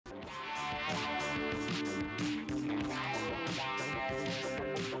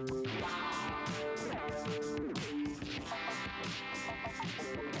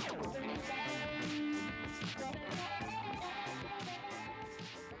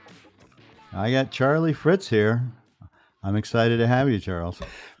I got Charlie Fritz here. I'm excited to have you, Charles.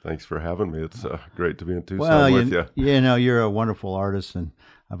 Thanks for having me. It's great to be in Well, Tucson with you. you're a wonderful artist, and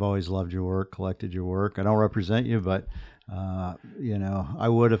I've always loved your work, collected your work. I don't represent you, but I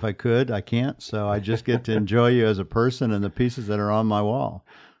would if I could. I can't, so I just get to enjoy you as a person and the pieces that are on my wall.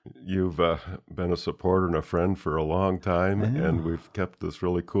 You've been a supporter and a friend for a long time, and we've kept this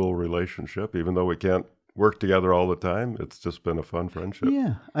really cool relationship. Even though we can't work together all the time, it's just been a fun friendship.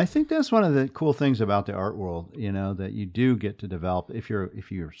 Yeah, I think that's one of the cool things about the art world, that you do get to develop. If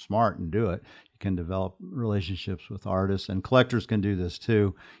you're smart and do it, you can develop relationships with artists, and collectors can do this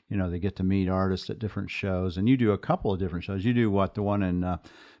too. They get to meet artists at different shows, and you do a couple of different shows. You do what, the one in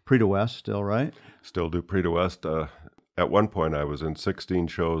Prix de West still, right? Still do Prix de West. At one point, I was in 16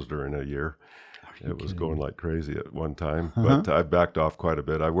 shows during a year. It was going like crazy at one time, but I backed off quite a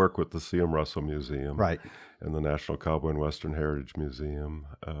bit. I work with the C.M. Russell Museum, Right. and the National Cowboy and Western Heritage Museum,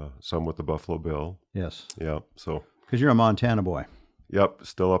 some with the Buffalo Bill. Yes. Yeah, so. Because you're a Montana boy. Yep,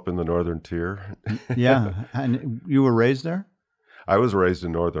 still up in the northern tier. Yeah, and you were raised there? I was raised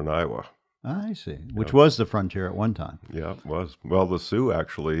in northern Iowa. I see, which was the frontier at one time. Yeah, it was. Well, the Sioux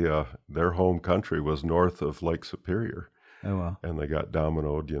actually, their home country was north of Lake Superior. Oh, well. And they got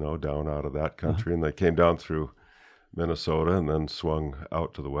dominoed, down out of that country. And they came down through Minnesota and then swung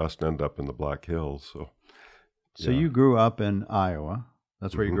out to the west and ended up in the Black Hills. So you grew up in Iowa.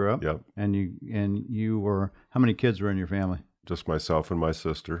 That's where you grew up? Yep. And you were, how many kids were in your family? Just myself and my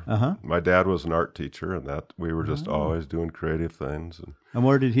sister. Uh-huh. My dad was an art teacher, and that we were just always doing creative things. And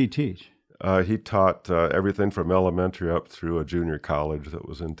where did he teach? He taught everything from elementary up through a junior college that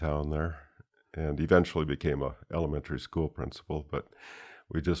was in town there, and eventually became a elementary school principal. But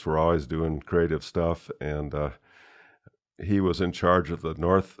we just were always doing creative stuff, and he was in charge of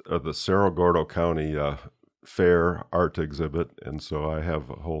the Cerro Gordo County Fair art exhibit, and so I have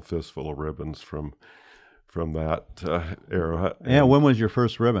a whole fistful of ribbons from that era. Yeah, when was your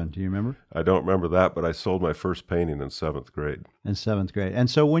first ribbon? Do you remember? I don't remember that, but I sold my first painting in 7th grade. In 7th grade. And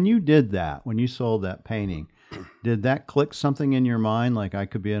so when you did that, when you sold that painting, did that click something in your mind, like I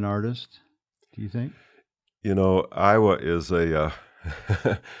could be an artist, do you think? Iowa is a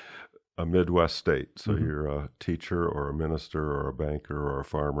Midwest state, so you're a teacher or a minister or a banker or a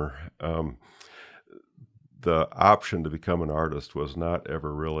farmer. The option to become an artist was not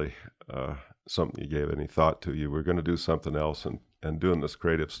ever really something you gave any thought to. You were going to do something else, and doing this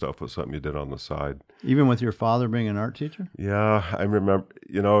creative stuff was something you did on the side. Even with your father being an art teacher? Yeah, I remember,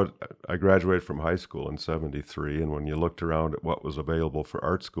 I graduated from high school in 73, and when you looked around at what was available for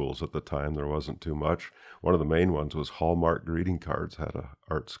art schools at the time, there wasn't too much. One of the main ones was Hallmark Greeting Cards had a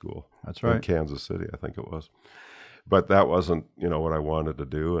art school. That's right. In Kansas City, I think it was. But that wasn't, what I wanted to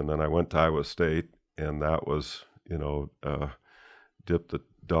do. And then I went to Iowa State, and that was, dip the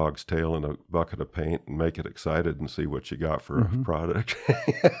dog's tail in a bucket of paint and make it excited and see what you got for a product.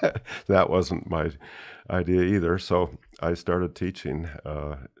 That wasn't my idea either. So I started teaching,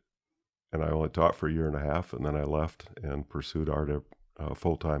 and I only taught for a year and a half, and then I left and pursued art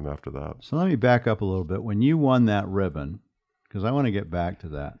full-time after that. So let me back up a little bit. When you won that ribbon, because I want to get back to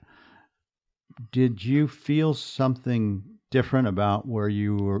that, did you feel something different about where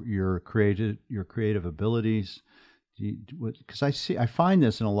your creative abilities? Because I find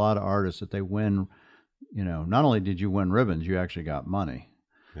this in a lot of artists that they win. Not only did you win ribbons, you actually got money.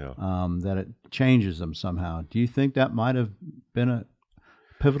 Yeah. That it changes them somehow. Do you think that might have been a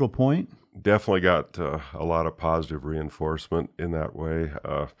pivotal point? Definitely got a lot of positive reinforcement in that way.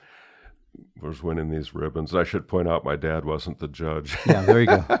 Was winning these ribbons. I should point out my dad wasn't the judge. Yeah, there you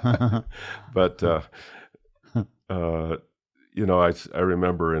go. But I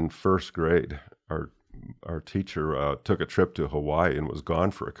remember in 1st grade, our teacher took a trip to Hawaii and was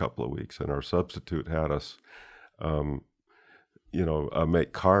gone for a couple of weeks, and our substitute had us,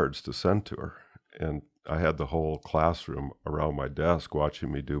 make cards to send to her, and I had the whole classroom around my desk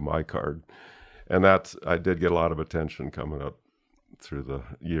watching me do my card, and I did get a lot of attention coming up through the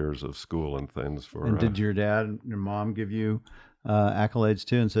years of school and things. And did your dad and your mom give you accolades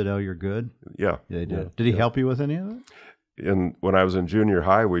too and said, "Oh, you're good"? Yeah, they did. Yeah, did he help you with any of it? When I was in junior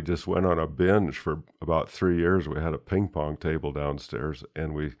high, we just went on a binge for about 3 years. We had a ping pong table downstairs,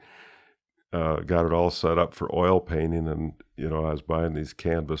 and we got it all set up for oil painting. And I was buying these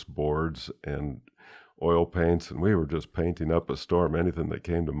canvas boards and oil paints, and we were just painting up a storm. Anything that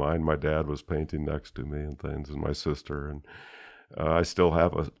came to mind, my dad was painting next to me and things, and my sister. And I still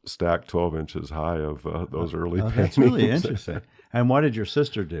have a stack 12 inches high of those early paintings. That's really interesting. And what did your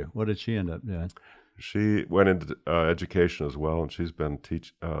sister do? What did she end up doing? She went into education as well, and she's been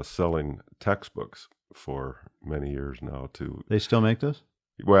selling textbooks for many years now. They still make those?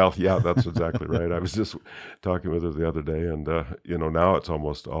 Well, yeah, that's exactly right. I was just talking with her the other day, and now it's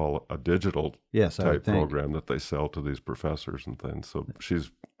almost all a digital Yes, I would type think. program that they sell to these professors and things. So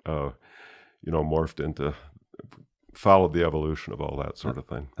she's morphed into, followed the evolution of all that sort of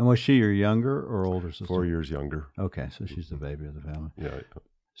thing. And was she your younger or older sister? 4 years younger. Okay, so she's the baby of the family. Yeah.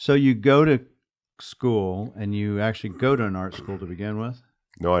 So you go to school, and you actually go to an art school to begin with?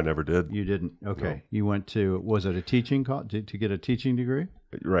 No, I never did. You didn't? Okay. No. You went to, was it a teaching, to get a teaching degree?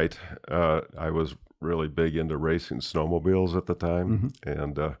 Right. I was really big into racing snowmobiles at the time,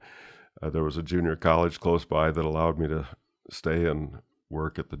 and there was a junior college close by that allowed me to stay and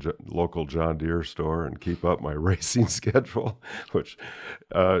work at the local John Deere store and keep up my racing schedule, which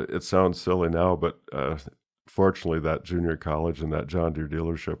it sounds silly now, but fortunately that junior college and that John Deere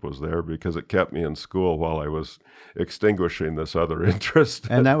dealership was there because it kept me in school while I was extinguishing this other interest.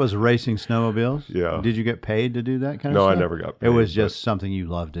 And that was racing snowmobiles? Yeah. Did you get paid to do that kind of No, stuff? I never got paid. It was just something you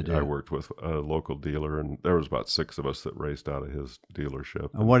loved to do. I worked with a local dealer, and there was about 6 of us that raced out of his dealership.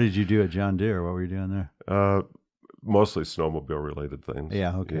 And what did you do at John Deere? What were you doing there? Mostly snowmobile-related things.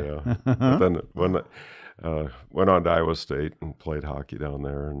 Yeah, okay. Yeah. But then went on to Iowa State and played hockey down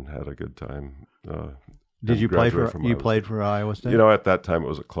there and had a good time. Did you play played for Iowa State? At that time it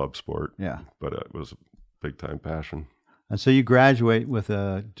was a club sport. Yeah. But it was a big-time passion. And so you graduate with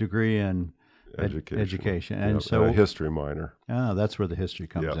a degree in education. And so a history minor. Oh, that's where the history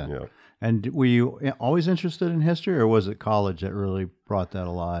comes in. Yeah. And were you always interested in history, or was it college that really brought that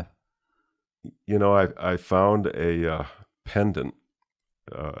alive? I found a pendant,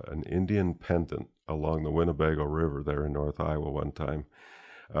 an Indian pendant along the Winnebago River there in North Iowa one time.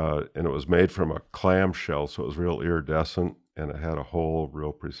 And it was made from a clamshell, so it was real iridescent, and it had a hole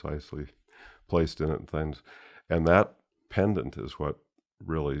real precisely placed in it and things. And that pendant is what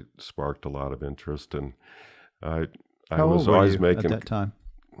really sparked a lot of interest. And I was always making at that time.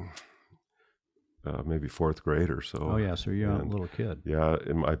 Maybe 4th grade or so. Oh yeah, so you're a little kid. Yeah,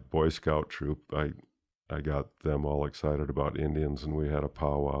 in my Boy Scout troop, I got them all excited about Indians, and we had a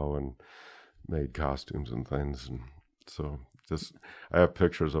powwow and made costumes and things. And so I have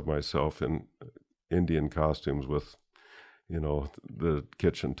pictures of myself in Indian costumes with, the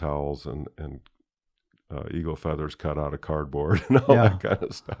kitchen towels and eagle feathers cut out of cardboard and all that kind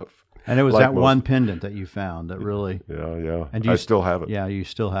of stuff. And it was that one pendant that you found that really... Yeah. And I still have it. Yeah, you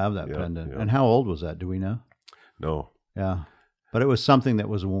still have that pendant. Yeah. And how old was that? Do we know? No. Yeah. But it was something that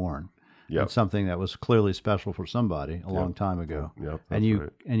was worn. Yeah. Something that was clearly special for somebody a long time ago. Yeah. And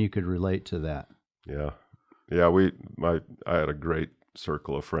you could relate to that. Yeah. Yeah, I had a great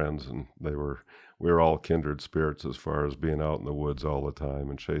circle of friends, and we were all kindred spirits as far as being out in the woods all the time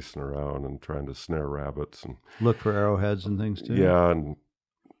and chasing around and trying to snare rabbits and look for arrowheads and things too. Yeah, and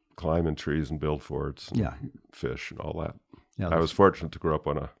climbing trees and build forts and fish and all that. Yeah, I was fortunate to grow up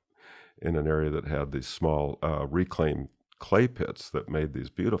in an area that had these small reclaimed clay pits that made these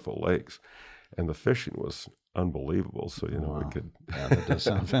beautiful lakes, and the fishing was unbelievable. So we could. Yeah, that does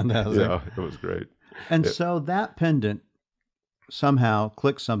sound fantastic. Yeah, it was great. And so that pendant somehow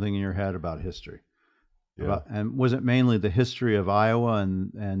clicked something in your head about history. Yeah. And was it mainly the history of Iowa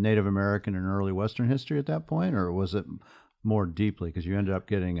and Native American and early Western history at that point, or was it more deeply? Because you ended up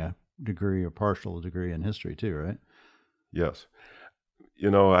getting a degree, a partial degree in history too, right? Yes.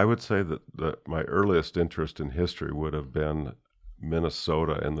 I would say that my earliest interest in history would have been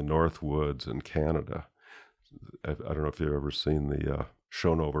Minnesota and the North Woods and Canada. I don't know if you've ever seen the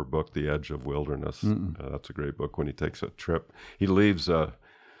Schonover book, The Edge of Wilderness. That's a great book when he takes a trip. He leaves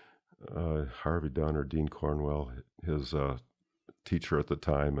Harvey Dunn or Dean Cornwell, his teacher at the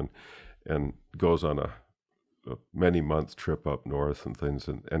time, and goes on a many-month trip up north and things,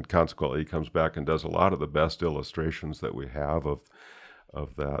 and consequently he comes back and does a lot of the best illustrations that we have of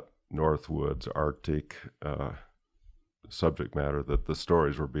that Northwoods Arctic subject matter that the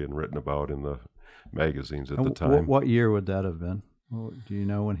stories were being written about in the magazines at the time. What year would that have been? Do you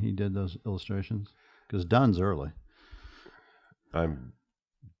know when he did those illustrations? Because Dunn's early. I'm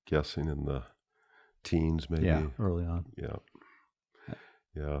guessing in the teens, maybe. Yeah, early on.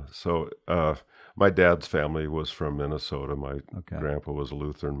 Yeah. So my dad's family was from Minnesota. My grandpa was a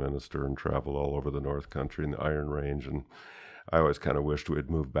Lutheran minister and traveled all over the North Country in the Iron Range. And I always kind of wished we'd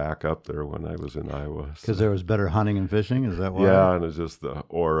moved back up there when I was in Iowa. Because there was better hunting and fishing? Is that why? Yeah, and it's just the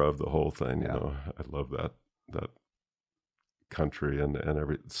aura of the whole thing. I love that country and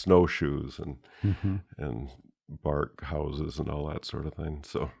every snowshoes and bark houses and all that sort of thing.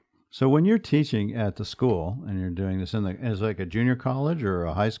 So when you're teaching at the school and you're doing this is like a junior college or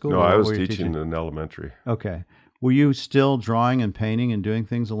a high school? No, I was teaching in elementary. Okay. Were you still drawing and painting and doing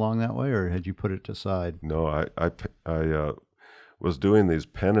things along that way, or had you put it aside? No, I was doing these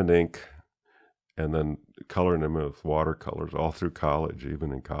pen and ink and then coloring them with watercolors all through college.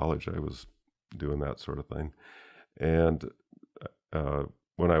 Even in college, I was doing that sort of thing. And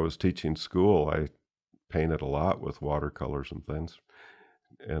when I was teaching school, I painted a lot with watercolors and things.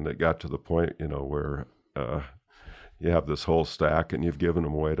 And it got to the point, where you have this whole stack and you've given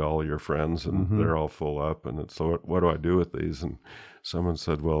them away to all your friends and they're all full up. And it's, so what do I do with these? And someone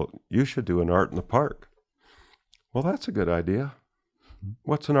said, well, you should do an art in the park. Well, that's a good idea.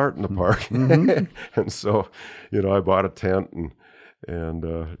 What's an art in the park? And so, I bought a tent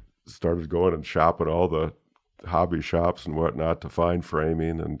and started going and shopping all the hobby shops and whatnot to find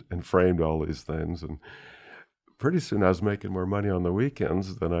framing and framed all these things. And pretty soon I was making more money on the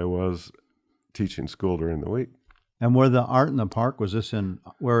weekends than I was teaching school during the week. And where the art in the park,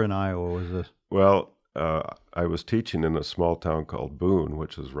 where in Iowa was this? Well, I was teaching in a small town called Boone,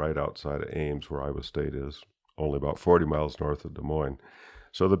 which is right outside of Ames, where Iowa State is, only about 40 miles north of Des Moines.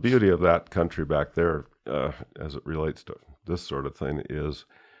 So the beauty of that country back there, as it relates to this sort of thing, is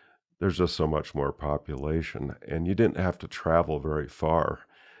there's just so much more population, and you didn't have to travel very far,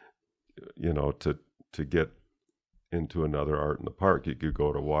 to get into another art in the park. You could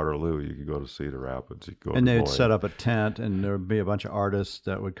go to Waterloo, you could go to Cedar Rapids, you could go and to they would Moines. set up a tent, and there would be a bunch of artists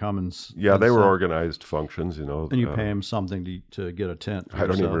that would come and yeah, they were organized functions, And you pay them something to get a tent. I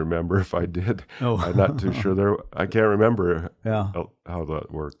don't even remember if I did. Oh. I'm not too sure. I can't remember how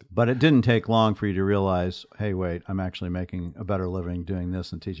that worked. But it didn't take long for you to realize, hey, wait, I'm actually making a better living doing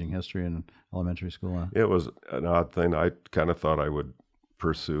this than teaching history in elementary school. It was an odd thing. I kind of thought I would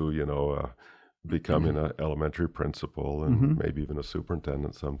pursue, becoming an elementary principal and maybe even a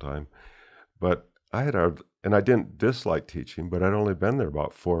superintendent sometime. But I didn't dislike teaching, but I'd only been there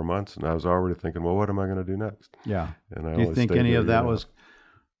about 4 months, and I was already thinking, well, what am I going to do next? Yeah. And I do you only think stayed any there of a that year was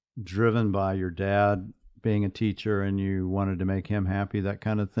driven by your dad being a teacher and you wanted to make him happy, that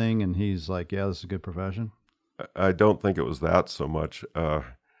kind of thing? And he's like, yeah, this is a good profession? I don't think it was that so much. I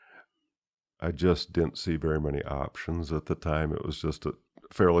just didn't see very many options at the time. It was just a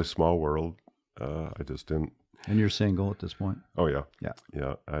fairly small world. I just didn't. And you're single at this point? Oh yeah, yeah.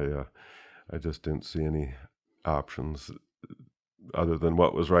 I just didn't see any options other than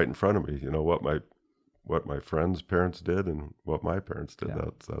what was right in front of me. What my friends' parents did and what my parents did.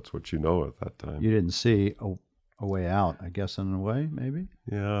 Yeah. That's what at that time. You didn't see a way out, I guess, in a way, maybe.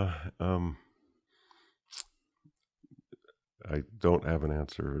 Yeah. I don't have an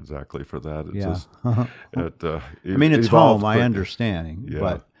answer exactly for that. It's just, it's home, my understanding,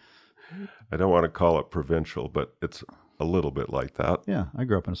 but I don't want to call it provincial, but it's a little bit like that. Yeah, I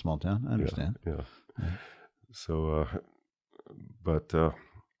grew up in a small town. I understand. Yeah. So, but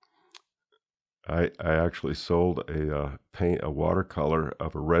I actually sold a watercolor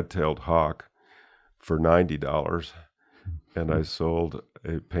of a red-tailed hawk for $90, and I sold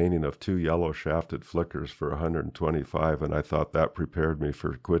a painting of 2 yellow shafted flickers for $125, and I thought that prepared me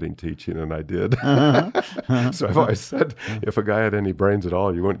for quitting teaching, and I did. So I've always said, if a guy had any brains at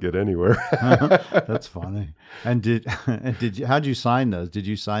all, you wouldn't get anywhere. That's funny. And how'd you sign those? Did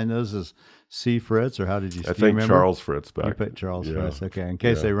you sign those as C. Fritz, or how did you? I think Charles Fritz back. You put Charles Fritz. Okay, in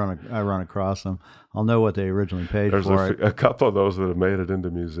case I run across them, I'll know what they originally paid There's for it. a couple of those that have made it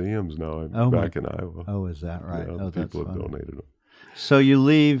into museums now back in Iowa. Oh, is that right? Yeah, people have donated them. So you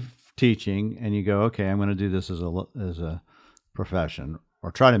leave teaching and you go, okay, I'm going to do this as a profession,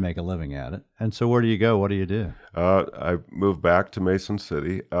 or try to make a living at it. And so where do you go? What do you do? I moved back to Mason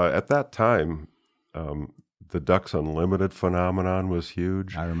City. At that time, the Ducks Unlimited phenomenon was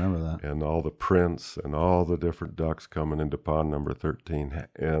huge. I remember that. And all the prints and all the different ducks coming into pond number 13.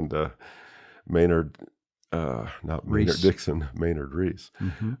 And Maynard Dixon, Maynard Reese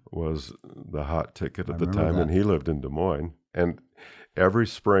was the hot ticket at the time, and he lived in Des Moines. And every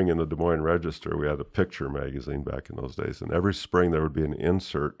spring in the Des Moines Register, we had a picture magazine back in those days, and every spring there would be an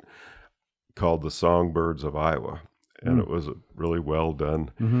insert called The Songbirds of Iowa. And it was a really well done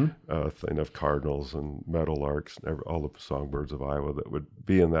thing of cardinals and meadowlarks and all the songbirds of Iowa that would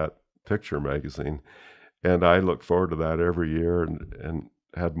be in that picture magazine. And I looked forward to that every year and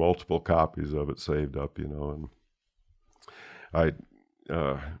had multiple copies of it saved up, and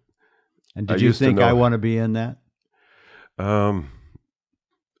And did you think I want to be in that?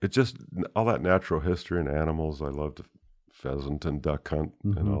 It just, all that natural history and animals. I loved pheasant and duck hunt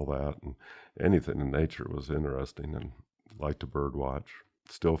and all that, and anything in nature was interesting, and liked to bird watch.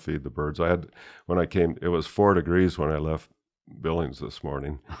 Still feed the birds. When I came, it was 4 degrees when I left Billings this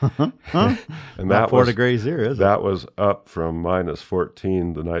morning. Huh? And Not that 4 was degrees here, is it? that was up from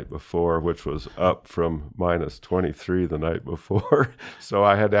 -14 the night before, which was up from -23 the night before. So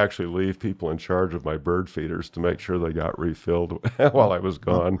I had to actually leave people in charge of my bird feeders to make sure they got refilled while I was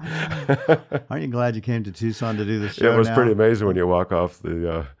gone. Aren't you glad you came to Tucson to do this show It was now? pretty amazing when you walk off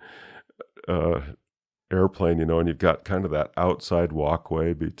the airplane, you know, and you've got kind of that outside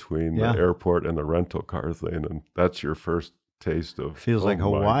walkway between Yeah. the airport and the rental car thing, and that's your first taste of Feels like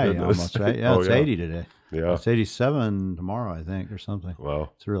oh my Hawaii goodness. almost, right? Yeah, Oh, it's yeah. 80 today. Yeah. It's 87 tomorrow, I think, or something. Wow.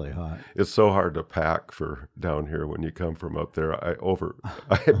 It's really hot. It's so hard to pack for down here when you come from up there. I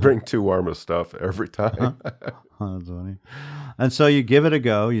bring too warm of stuff every time. Oh, that's funny. And so you give it a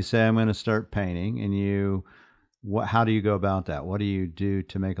go. You say, I'm going to start painting. And how do you go about that? What do you do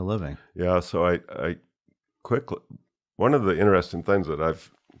to make a living? Yeah, so I quickly, one of the interesting things that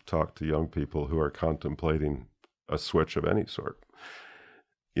I've talked to young people who are contemplating a switch of any sort,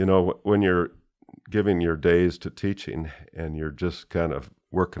 you know, when you're giving your days to teaching and you're just kind of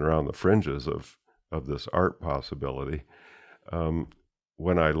working around the fringes of this art possibility,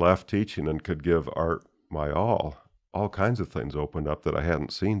 when I left teaching and could give art my all kinds of things opened up that I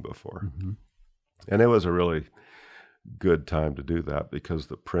hadn't seen before. Mm-hmm. And it was a really good time to do that because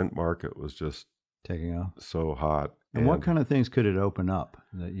the print market was just Taking off. so hot. And what kind of things could it open up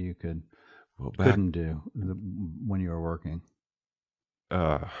that you couldn't do when you were working?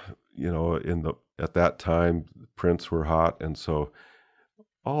 You know, at that time, prints were hot, and so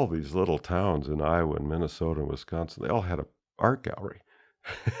all these little towns in Iowa and Minnesota and Wisconsin, they all had an art gallery,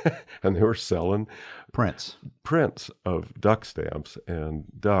 and they were selling Prints of duck stamps and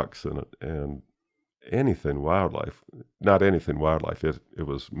ducks and anything wildlife. Not anything wildlife. It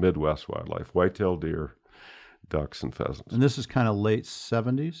was Midwest wildlife: whitetail deer, ducks, and pheasants. And this is kind of late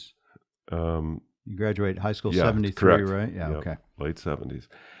 70s? You graduated high school 73, correct. right? Yeah, Yep, okay. late 70s.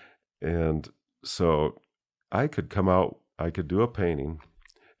 And so I could come out, I could do a painting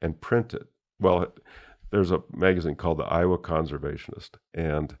and print it. Well, there's a magazine called the Iowa Conservationist,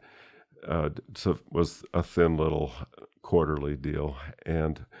 and so it was a thin little quarterly deal.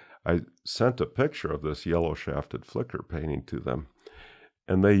 And I sent a picture of this yellow shafted flicker painting to them,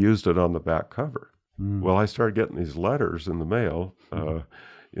 and they used it on the back cover. Mm. Well, I started getting these letters in the mail,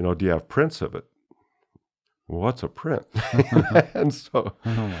 you know, do you have prints of it? What's a print? And so,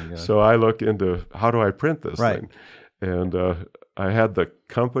 Oh my God. so I look into how do I print this Right. thing? And I had the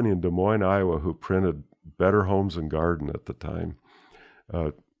company in Des Moines, Iowa, who printed Better Homes and Garden at the time,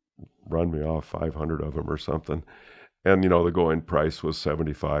 run me off 500 of them or something. And, you know, the going price was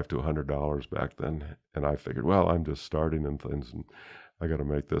 $75 to $100 back then. And I figured, well, I'm just starting in things and I got to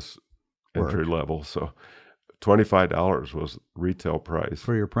make this entry level. So $25 was retail price.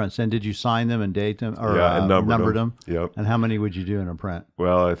 For your prints. And did you sign them and date them? Or Yeah, and numbered them? Yep. And how many would you do in a print?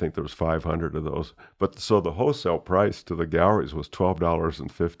 Well, I think there was 500 of those. But so the wholesale price to the galleries was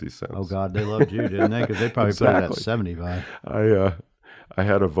 $12.50. Oh, God, they loved you, didn't they? Because they probably put it at Exactly. $75. I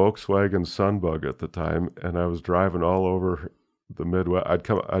had a Volkswagen Sunbug at the time, and I was driving all over the Midwest.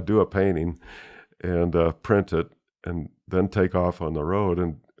 I'd do a painting and print it, and then take off on the road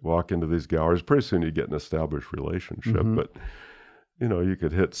and walk into these galleries. Pretty soon you get an established relationship, Mhm. but you know, you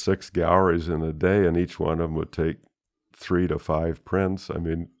could hit 6 galleries in a day, and each one of them would take 3 to 5 prints. I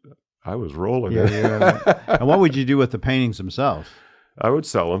mean, I was rolling it. Yeah. And what would you do with the paintings themselves? I would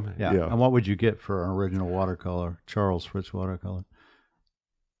sell them. Yeah. Yeah. And what would you get for an original watercolor, Charles Fritz watercolor?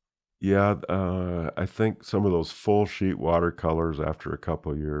 Yeah, I think some of those full sheet watercolors after a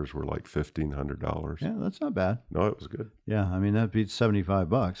couple of years were like $1,500. Yeah, that's not bad. No, it was good. Yeah, I mean, that beats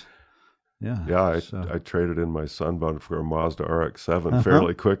 $75. Yeah. Yeah, so- I traded in my Sunbug for a Mazda RX-7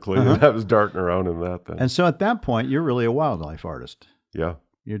 fairly quickly, and I was darting around in that then. And so at that point, you're really a wildlife artist. Yeah.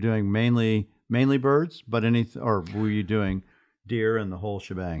 You're doing mainly birds, but or were you doing deer and the whole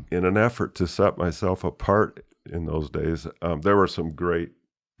shebang? In an effort to set myself apart in those days, there were some great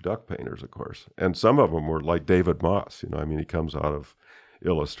duck painters, of course. And some of them were like David Moss. You know, I mean, he comes out of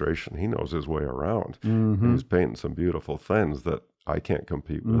illustration. He knows his way around. Mm-hmm. And he's painting some beautiful things that I can't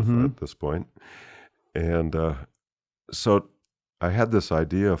compete with Mhm. at this point. And so I had this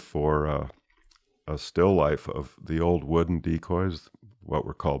idea for a still life of the old wooden decoys, what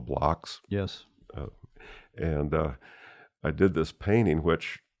were called blocks. Yes. And I did this painting,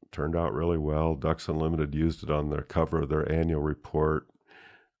 which turned out really well. Ducks Unlimited used it on their cover of their annual report.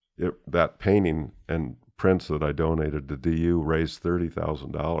 That painting and prints that I donated to DU raised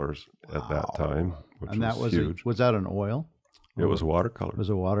 $30,000 at that time, which And that was huge. was that an oil? It was watercolor. It was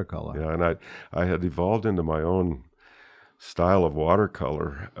a watercolor. Yeah, and I had evolved into my own style of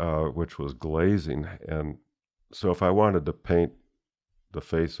watercolor, which was glazing. And so if I wanted to paint the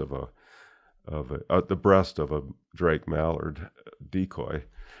face of the breast of a Drake mallard decoy,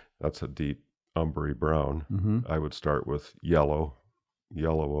 that's a deep umbery brown. Mm-hmm. I would start with yellow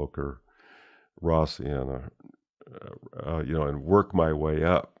ochre, raw sienna, and work my way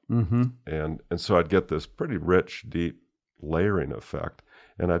up. Mm-hmm. And so I'd get this pretty rich, deep layering effect.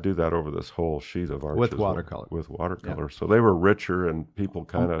 And I do that over this whole sheet of art With watercolor. Yeah. So they were richer, and people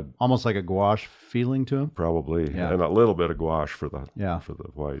kind of almost like a gouache feeling to them. probably, Yeah. and a little bit of gouache for the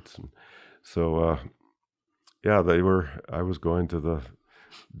whites. And so, they were. I was going to the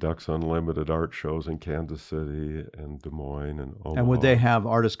Ducks Unlimited art shows in Kansas City and Des Moines and Omaha. And would they have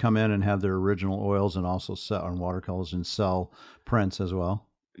artists come in and have their original oils and also sell on watercolors and sell prints as well?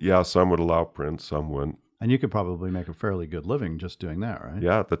 Yeah, some would allow prints, some wouldn't. And you could probably make a fairly good living just doing that, right?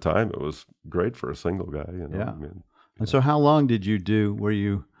 Yeah, at the time it was great for a single guy. Yeah. I mean, and so how long did you do, were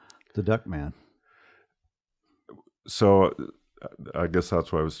you the duck man? So I guess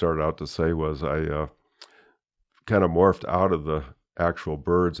that's what I started out to say was I kind of morphed out of the actual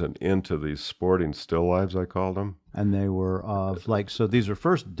birds and into these sporting still lives, I called them. And they were of so these are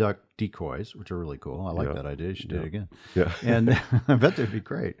first duck decoys, which are really cool. I like that idea. You should do it again. Yeah. And I bet they'd be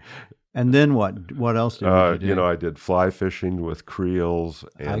great. And then what? What else did you do? I did fly fishing with creels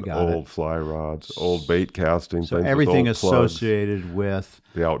and old fly rods, old bait casting. So things everything with old associated plugs, with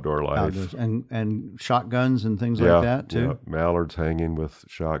the outdoor life, outdoors, and shotguns and things like that too. Yeah. Mallards hanging with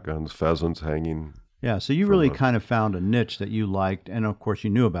shotguns, pheasants hanging. Yeah, so you really kind of found a niche that you liked, and of course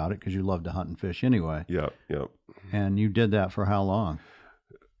you knew about it because you loved to hunt and fish anyway. Yeah. And you did that for how long?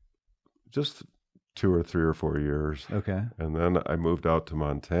 Just 2 or 3 or 4 years. Okay. And then I moved out to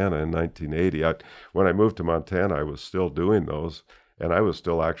Montana in 1980. When I moved to Montana, I was still doing those, and I was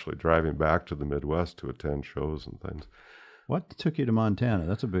still actually driving back to the Midwest to attend shows and things. What took you to Montana?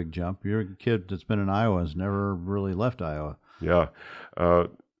 That's a big jump. You're a kid that's been in Iowa, has never really left Iowa. Yeah.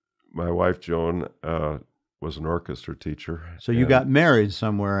 My wife, Joan, was an orchestra teacher. So you got married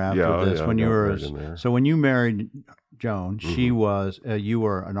somewhere after this when you were. So when you married Joan, she was. You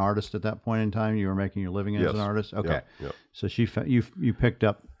were an artist at that point in time. You were making your living as an artist. Okay. Yeah. So you picked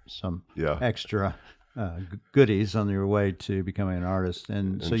up some extra goodies on your way to becoming an artist,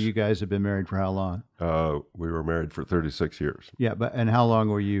 and so you guys have been married for how long? We were married for 36 years. Yeah, and how long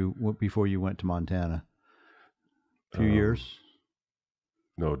were you before you went to Montana? A few years.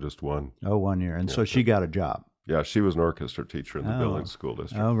 No, just one. Oh, 1 year. And so she got a job. Yeah, she was an orchestra teacher in the Billings School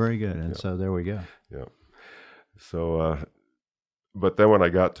District. Oh, very good. And so there we go. Yeah. So, but then when I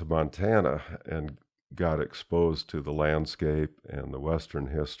got to Montana and got exposed to the landscape and the Western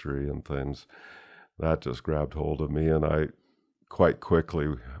history and things, that just grabbed hold of me. And I quite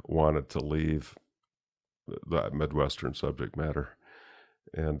quickly wanted to leave that Midwestern subject matter.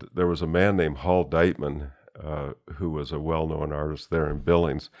 And there was a man named Hall Deitman, who was a well-known artist there in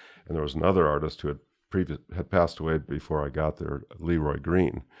Billings, and there was another artist who had passed away before I got there, Leroy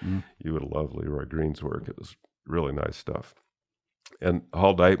Green. You would love Leroy Green's work. It was really nice stuff. And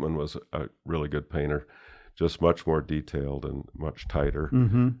Hall Deitman was a really good painter, just much more detailed and much tighter.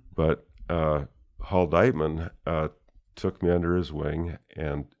 But Hall Deitman took me under his wing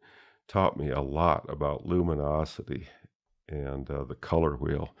and taught me a lot about luminosity and the color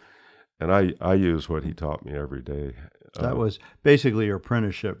wheel. And I use what he taught me every day. That was basically your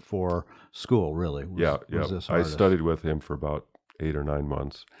apprenticeship for school, really. Yeah. I studied with him for about 8 or 9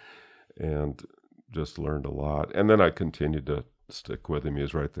 months and just learned a lot. And then I continued to stick with him. He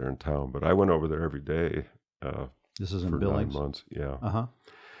was right there in town. But I went over there every day. This is in for Billings? 9 months. Yeah. Uh-huh.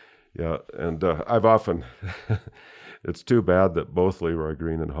 Yeah, and I've often, it's too bad that both Leroy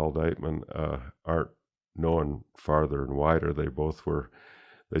Green and Hall Deitman aren't known farther and wider.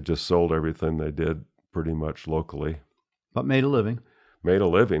 They just sold everything they did pretty much locally. But made a living.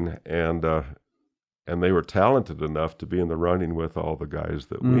 And they were talented enough to be in the running with all the guys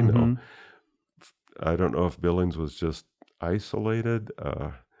that we know. I don't know if Billings was just isolated.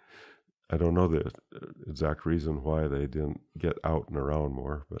 I don't know the exact reason why they didn't get out and around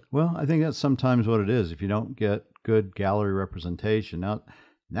more. But well, I think that's sometimes what it is. If you don't get good gallery representation,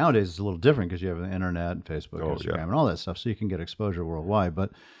 nowadays it's a little different because you have the internet and Facebook, Instagram, and all that stuff, so you can get exposure worldwide.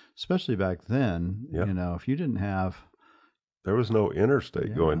 But especially back then, if you didn't have... There was no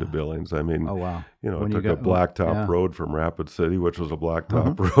interstate going to Billings. I mean, When it took a blacktop road from Rapid City, which was a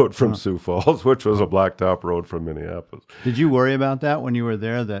blacktop road from Sioux Falls, which was a blacktop road from Minneapolis. Did you worry about that when you were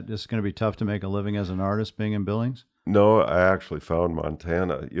there, that it's going to be tough to make a living as an artist being in Billings? No, I actually found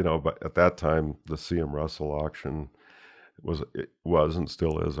Montana, but at that time, the C.M. Russell auction was and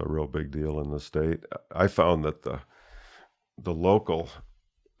still is a real big deal in the state. I found that the local,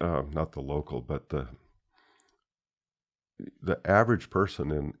 not the local, but the the average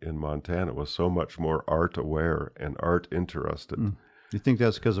person in Montana was so much more art aware and art interested. You think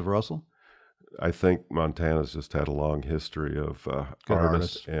that's because of Russell? I think Montana's just had a long history of Good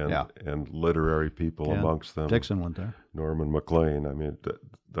artists artists. and literary people amongst them. Dixon went there. Norman MacLean. I mean,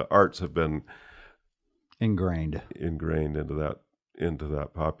 the arts have been ingrained into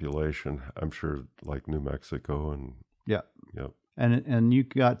that population. I'm sure, like New Mexico and yeah. Yep. And you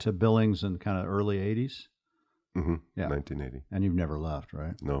got to Billings in kind of early 80s? Mm-hmm. Yeah. 1980. And you've never left,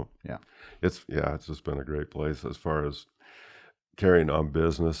 right? No. Yeah. It's just been a great place as far as carrying on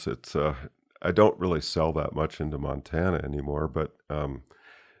business. It's I don't really sell that much into Montana anymore, but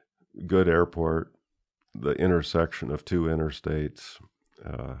good airport, the intersection of two interstates,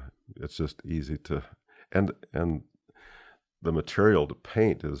 it's just easy to, and the material to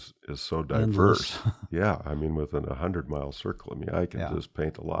paint is so diverse. Yeah, I mean, within a 100-mile circle, I mean, I can just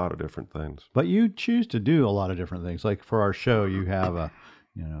paint a lot of different things. But you choose to do a lot of different things. Like for our show, you have a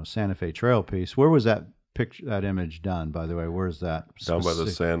Santa Fe Trail piece. Where was that image done, by the way? Where's that? Down by the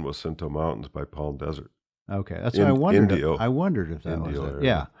San Jacinto Mountains by Palm Desert. Okay, that's what I wondered. Indio. I wondered if that was it.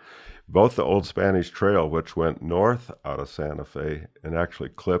 Yeah. Both the Old Spanish Trail, which went north out of Santa Fe and actually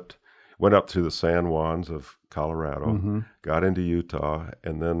went up through the San Juans of Colorado, got into Utah,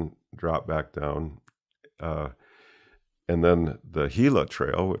 and then dropped back down. And then the Gila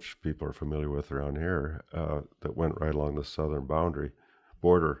Trail, which people are familiar with around here, that went right along the southern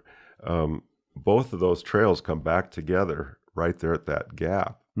border. Both of those trails come back together right there at that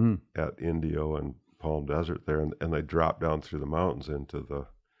gap at Indio and Palm Desert there, and they drop down through the mountains into the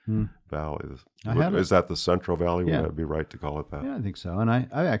valley. Is that the Central Valley? Yeah. Would that be right to call it that? Yeah, I think so. And I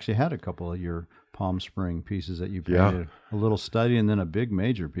actually had a couple of your Palm Spring pieces that you painted, a little study, and then a big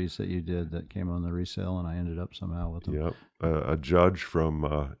major piece that you did that came on the resale, and I ended up somehow with them. Yep. A judge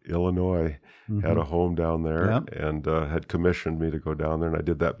from Illinois had a home down there and had commissioned me to go down there, and I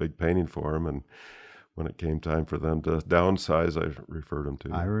did that big painting for him. And when it came time for them to downsize, I referred them to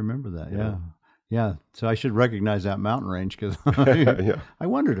you. I remember that, yeah. So I should recognize that mountain range because I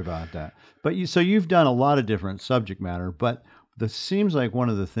wondered about that. But so you've done a lot of different subject matter, but this seems like one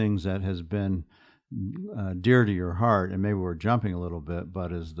of the things that has been dear to your heart, and maybe we're jumping a little bit,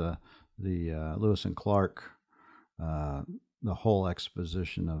 but is the Lewis and Clark, the whole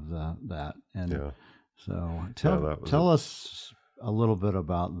exposition of that. And so tell us a little bit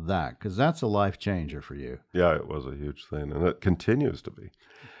about that, because that's a life changer for you. Yeah, it was a huge thing, and it continues to be.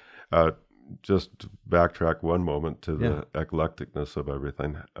 Just to backtrack one moment to the eclecticness of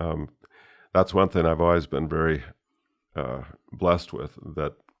everything. That's one thing I've always been very blessed with,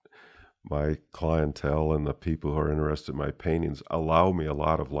 that my clientele and the people who are interested in my paintings allow me a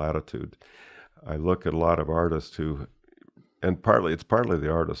lot of latitude. I look at a lot of artists who, and it's partly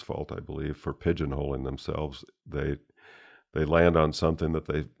the artist's fault, I believe, for pigeonholing themselves. They land on something that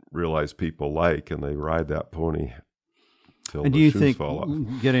they realize people like, and they ride that pony till and the do you shoes think fall off.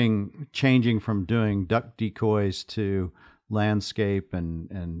 changing from doing duck decoys to landscape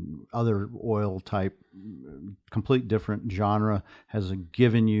and other oil type, complete different genre, has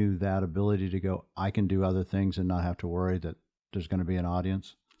given you that ability to go, I can do other things and not have to worry that there's going to be an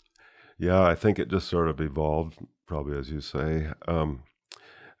audience? Yeah, I think it just sort of evolved, probably, as you say.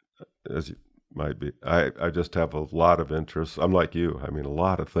 As you might be, I just have a lot of interests. I'm like you. I mean, a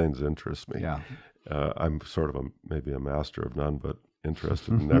lot of things interest me. Yeah. I'm sort of maybe a master of none, but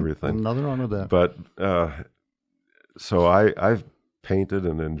interested in everything. Nothing wrong with that. But so I've painted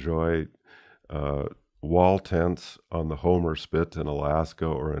and enjoyed wall tents on the Homer Spit in Alaska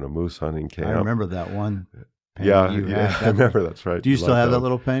or in a moose hunting camp. I remember that one. Yeah, I remember. That's right. Do you still have that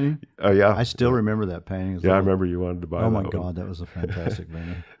little painting? Oh, yeah. I still remember that painting. I remember you wanted to buy that. Oh, my God, one. that was a fantastic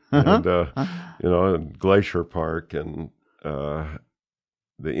painting. And, and Glacier Park and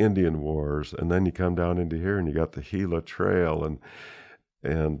the Indian Wars. And then you come down into here and you got the Gila Trail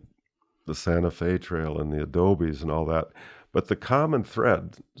and the Santa Fe Trail and the Adobes and all that. But the common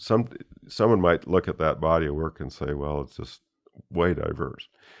thread, someone might look at that body of work and say, well, it's just way diverse.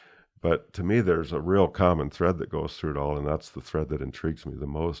 But to me, there's a real common thread that goes through it all, and that's the thread that intrigues me the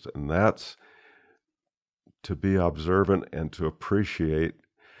most, and that's to be observant and to appreciate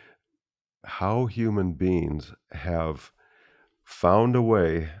how human beings have found a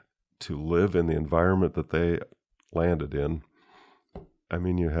way to live in the environment that they landed in. I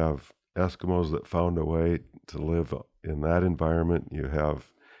mean, you have Eskimos that found a way to live in that environment. You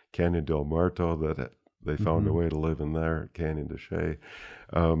have Canyon del Muerto that they found a way to live in there, Canyon de Chelly.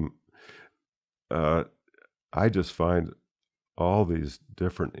 I just find all these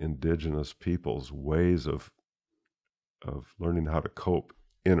different indigenous peoples' ways of learning how to cope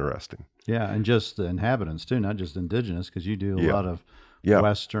interesting. Yeah, and just the inhabitants too, not just indigenous, because you do a Yeah. lot of Yeah.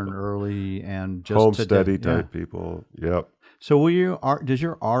 Western early and just Homesteady today. type people. Yep. So does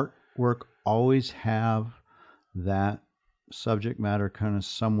your artwork always have that subject matter kind of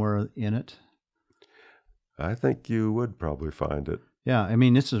somewhere in it? I think you would probably find it. Yeah, I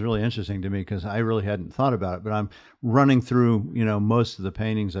mean, this is really interesting to me because I really hadn't thought about it, but I'm running through, most of the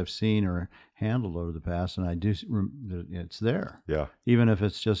paintings I've seen or handled over the past, and it's there. Yeah. Even if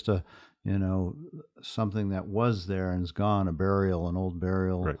it's just something that was there and is gone, an old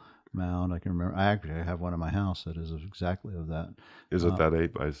burial Right. mound. I can remember. I actually have one in my house that is exactly of that. Is it that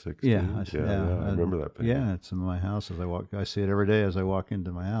 8x16? Yeah, I remember that painting. Yeah, it's in my house as I walk. I see it every day as I walk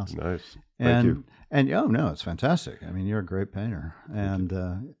into my house. Nice. Thank you. And no, it's fantastic. I mean, you're a great painter, and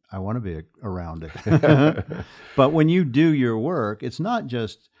I want to be around it. But when you do your work, it's not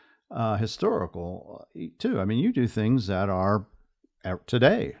just historical too. I mean, you do things that are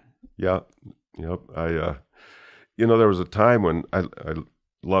today. Yeah. Yep. There was a time when I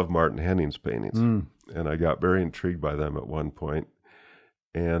loved Martin Henning's paintings, and I got very intrigued by them at one point,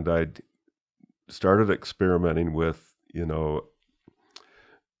 and I started experimenting with,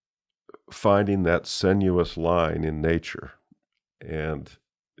 finding that sinuous line in nature, and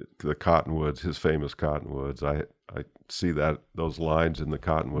the cottonwoods, his famous cottonwoods. I see those lines in the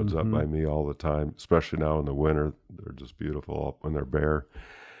cottonwoods up by me all the time, especially now in the winter. They're just beautiful when they're bare.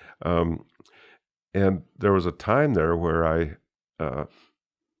 And there was a time there where I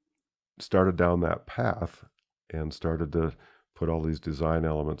started down that path and started to put all these design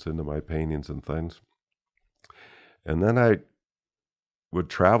elements into my paintings and things. And then I would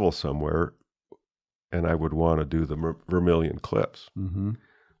travel somewhere and I would want to do the Vermilion Cliffs. Mm-hmm.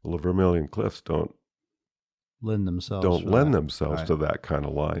 Well, the Vermilion Cliffs don't lend themselves to that kind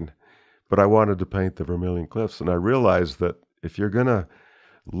of line. But I wanted to paint the Vermilion Cliffs, and I realized that if you're going to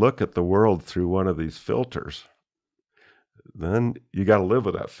look at the world through one of these filters, then you got to live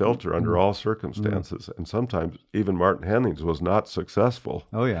with that filter under all circumstances. And sometimes even Martin Hennings was not successful.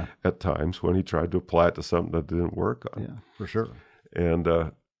 Oh yeah, at times when he tried to apply it to something that didn't work on. Yeah, for sure. And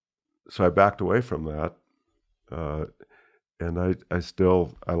so I backed away from that. And I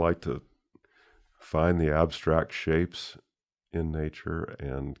like to find the abstract shapes in nature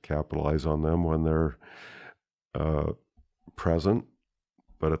and capitalize on them when they're present.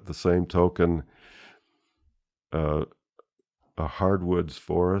 But at the same token, a hardwoods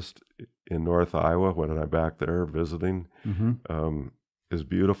forest in North Iowa, when I'm back there visiting, is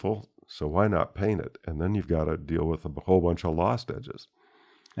beautiful. So why not paint it? And then you've got to deal with a whole bunch of lost edges.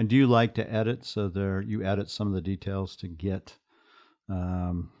 And do you like to edit? So you edit some of the details to get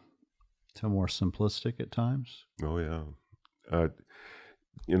to more simplistic at times? Oh, yeah.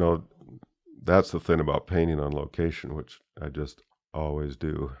 That's the thing about painting on location, which I just always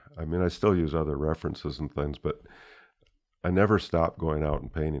do. I mean, I still use other references and things, but I never stop going out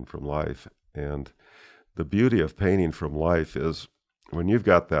and painting from life. And the beauty of painting from life is when you've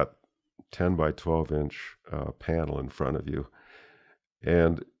got that 10 by 12 inch panel in front of you,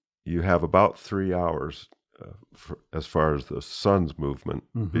 and you have about 3 hours as far as the sun's movement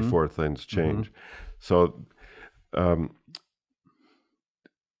before things change. So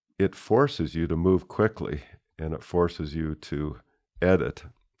it forces you to move quickly, and it forces you to edit,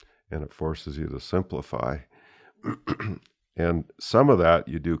 and it forces you to simplify. And some of that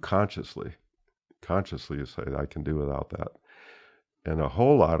you do consciously. Consciously you say, I can do without that. And a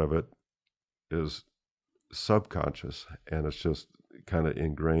whole lot of it is subconscious, and it's just kind of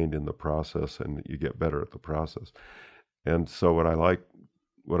ingrained in the process, and you get better at the process. And so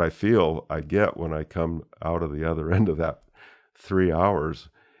what I feel I get when I come out of the other end of that 3 hours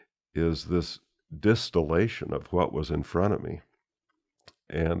is this distillation of what was in front of me.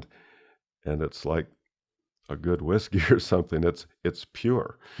 And it's like a good whiskey or something. It's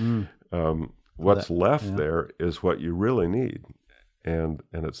pure. What's left there is what you really need. And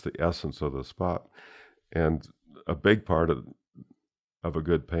it's the essence of the spot. And a big part of a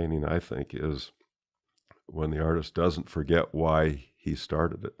good painting, I think, is when the artist doesn't forget why he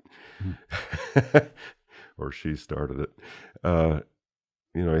started it or she started it.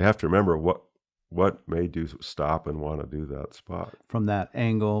 You have to remember what made you stop and want to do that spot. From that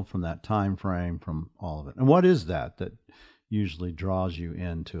angle, from that time frame, from all of it. And what is that usually draws you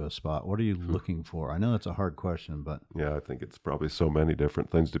into a spot? What are you looking for? I know that's a hard question, but... Yeah, I think it's probably so many different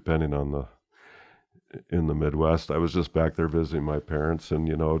things depending on in the Midwest. I was just back there visiting my parents, and,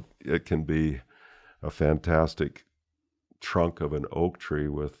 it can be a fantastic trunk of an oak tree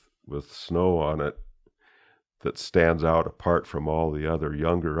with snow on it that stands out apart from all the other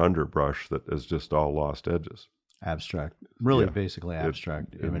younger underbrush that is just all lost edges. Abstract, really, Yeah. basically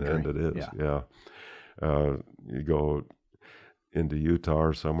abstract imagery. And it is, yeah. You go into Utah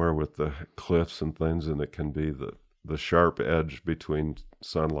or somewhere with the cliffs and things, and it can be the sharp edge between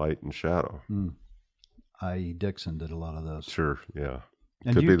sunlight and shadow. I.E. Dixon did a lot of those. Sure, yeah.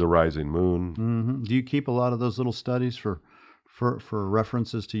 And Could be the rising moon. Mm-hmm. Do you keep a lot of those little studies for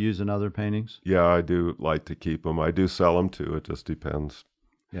references to use in other paintings? Yeah, I do like to keep them. I do sell them too. It just depends.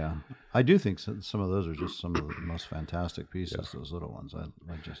 Yeah, I do think some of those are just some of the most fantastic pieces. Those little ones, I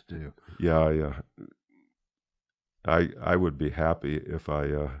just do. Yeah. I would be happy if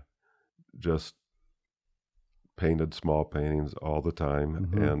I just painted small paintings all the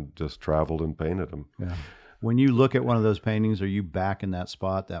time and just traveled and painted them. Yeah. When you look at one of those paintings, are you back in that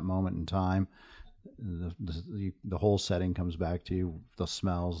spot, that moment in time? The whole setting comes back to you, the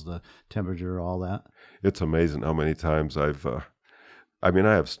smells, the temperature, all that. It's amazing how many times I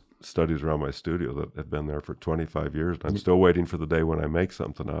have studies around my studio that have been there for 25 years, and I'm still waiting for the day when I make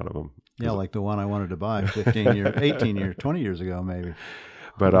something out of them. Yeah, like the one I wanted to buy 15 years, 18 years, 20 years ago, maybe.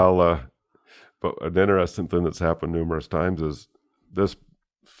 But but an interesting thing that's happened numerous times is this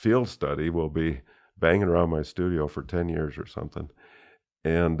field study will be banging around my studio for 10 years or something.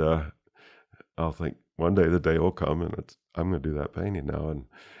 And I'll think one day the day will come and I'm going to do that painting now.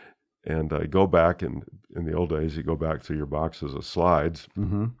 And I go back, and in the old days, you go back through your boxes of slides,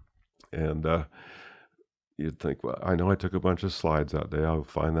 and you'd think, well, I know I took a bunch of slides that day. I'll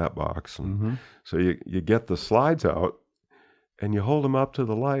find that box. And so you get the slides out, and you hold them up to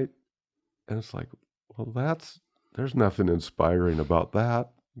the light, and it's like, well, there's nothing inspiring about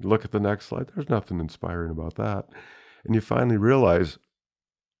that. You look at the next slide, there's nothing inspiring about that. And you finally realize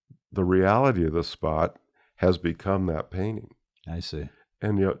the reality of the spot has become that painting. I see.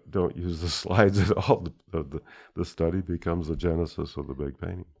 And you don't use the slides at all. The study becomes the genesis of the big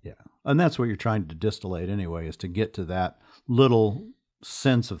painting. Yeah. And that's what you're trying to distillate anyway, is to get to that little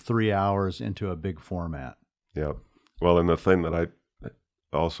sense of 3 hours into a big format. Yeah. Well, and the thing that I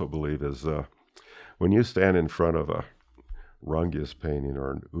also believe is when you stand in front of a Rungius painting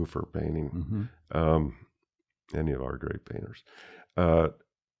or an Ufer painting, any of our great painters,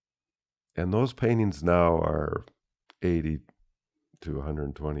 and those paintings now are 80 to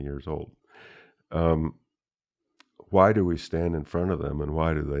 120 years old. Why do we stand in front of them, and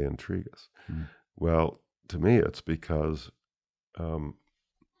why do they intrigue us? Well, to me, it's because they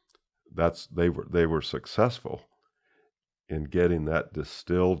were successful in getting that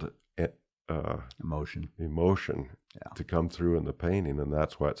distilled emotion to come through in the painting, and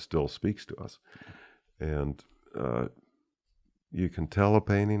that's why it still speaks to us. And you can tell a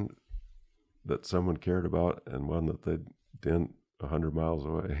painting that someone cared about and one that they didn't 100 miles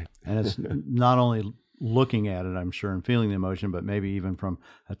away. And it's not only looking at it, I'm sure, and feeling the emotion, but maybe even from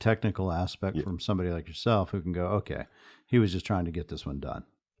a technical aspect from somebody like yourself who can go, okay, he was just trying to get this one done.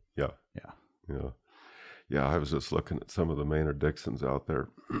 Yeah, I was just looking at some of the Maynard Dixons out there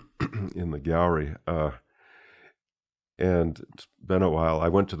in the gallery, and it's been a while. I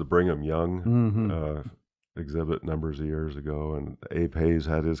went to the Brigham Young exhibit numbers of years ago, and Abe Hayes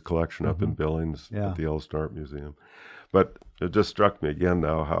had his collection up in Billings at the Yellowstone Art Museum. But it just struck me again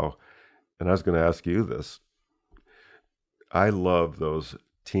now how, and I was going to ask you this, I love those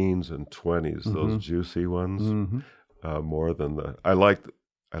teens and 20s, those juicy ones, more than I like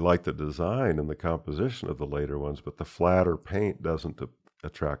the design and the composition of the later ones, but the flatter paint doesn't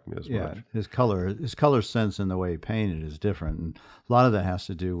attract me as much. His color sense and the way he painted is different, and a lot of that has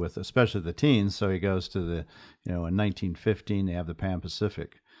to do with especially the teens. So he goes to the, in 1915 they have the Pan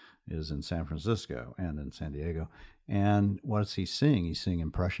Pacific is in San Francisco and in San Diego, and what's he seeing? He's seeing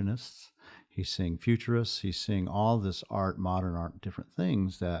Impressionists, he's seeing Futurists, he's seeing all this art, modern art, different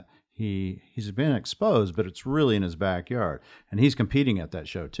things that he's been exposed, but it's really in his backyard. And he's competing at that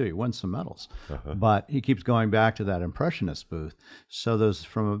show too. He won some medals, but he keeps going back to that Impressionist booth. So those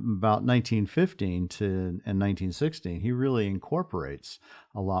from about 1915 and 1916, he really incorporates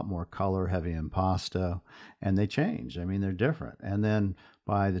a lot more color, heavy impasto, and they change. I mean, they're different. And then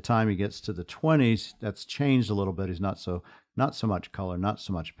by the time he gets to the 20s, that's changed a little bit. He's not so much color, not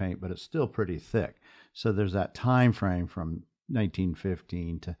so much paint, but it's still pretty thick. So there's that time frame from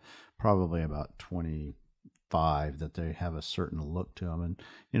 1915 to probably about 25 that they have a certain look to them.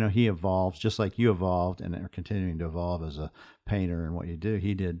 And he evolves just like you evolved and are continuing to evolve as a painter, and what you do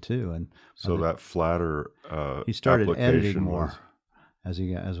he did too. And so that flatter he started editing more as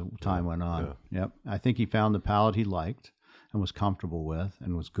time went on. Yep, I think he found the palette he liked and was comfortable with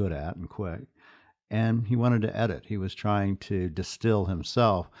and was good at and quick, and he wanted to edit. He was trying to distill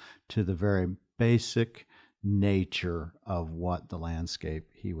himself to the very basic nature of what the landscape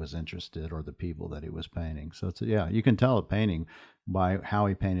he was interested or the people that he was painting. So it's yeah, you can tell a painting by how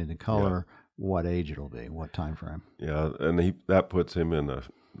he painted the color, what age it'll be, what time frame. Yeah, and that puts him in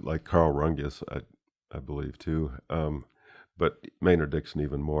like Carl Rungius, I believe too. But Maynard Dixon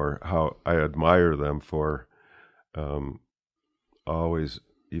even more. How I admire them for always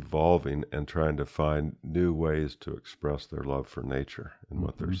evolving and trying to find new ways to express their love for nature and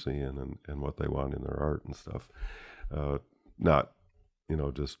what they're seeing and what they want in their art and stuff. Not,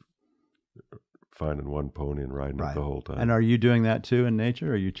 just finding one pony and riding it the whole time. And are you doing that too in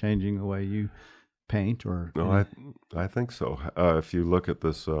nature? Are you changing the way you paint? Or no, I think so. If you look at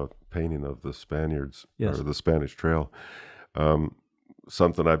this painting of the Spaniards or the Spanish Trail,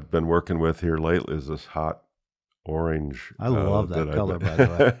 something I've been working with here lately is this hot orange. I love that color, by the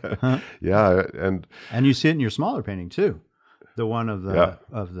way. Huh? Yeah, and you see it in your smaller painting too. The one of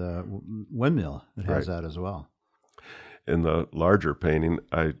the windmill that has that as well. In the larger painting,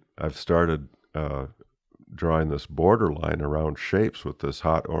 I've started drawing this borderline around shapes with this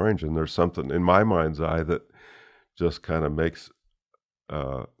hot orange, and there's something in my mind's eye that just kind of makes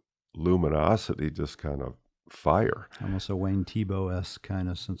luminosity just kind of fire. Almost a Wayne Thiebaud-esque kind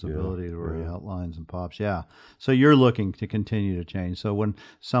of sensibility where he outlines and pops. Yeah. So you're looking to continue to change. So when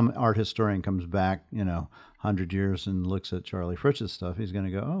some art historian comes back, 100 years and looks at Charlie Fritz's stuff, he's going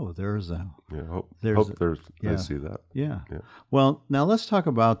to go, oh, there's a... Yeah, hope I see that. Yeah. Well, now let's talk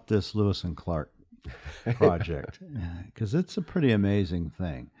about this Lewis and Clark project, because it's a pretty amazing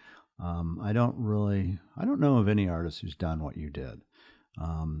thing. I don't know of any artist who's done what you did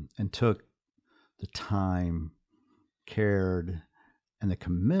and took the time, cared, and the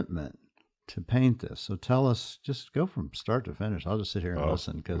commitment to paint this. So tell us, just go from start to finish. I'll just sit here and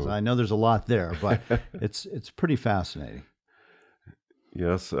listen, because I know there's a lot there, but it's pretty fascinating.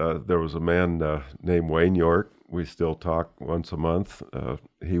 Yes, there was a man named Wayne York. We still talk once a month.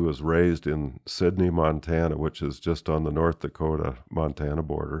 He was raised in Sidney, Montana, which is just on the North Dakota-Montana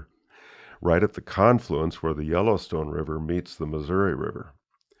border, right at the confluence where the Yellowstone River meets the Missouri River.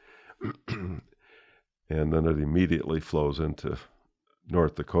 And then it immediately flows into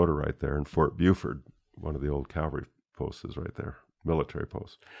North Dakota right there, and Fort Buford, one of the old cavalry posts, is right there, military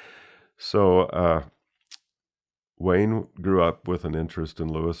post. So Wayne grew up with an interest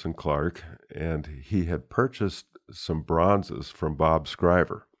in Lewis and Clark, and he had purchased some bronzes from Bob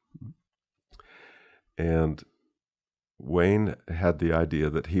Scriver. And Wayne had the idea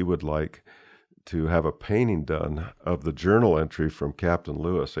that he would like to have a painting done of the journal entry from Captain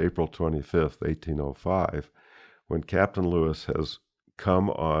Lewis, April 25th, 1805, when Captain Lewis has come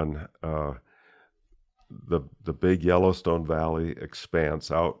on the big Yellowstone Valley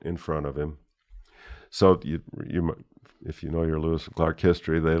expanse out in front of him. So you if you know your Lewis and Clark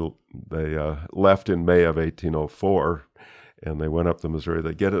history, they left in May of 1804, and they went up the Missouri.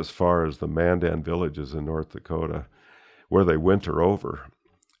 They get as far as the Mandan villages in North Dakota, where they winter over.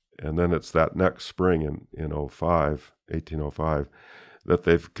 And then it's that next spring in 1805, that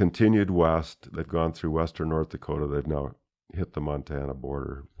they've continued west. They've gone through western North Dakota. They've now hit the Montana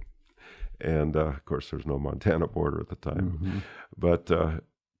border. And, of course, there's no Montana border at the time. But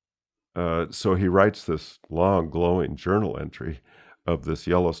so he writes this long, glowing journal entry of this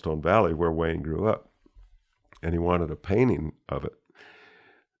Yellowstone Valley where Wayne grew up. And he wanted a painting of it.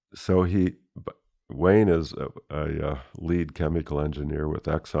 So Wayne is a lead chemical engineer with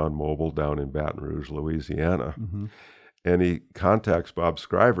ExxonMobil down in Baton Rouge, Louisiana. And he contacts Bob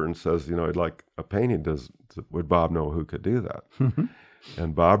Scriver and says, he'd like a painting. Would Bob know who could do that?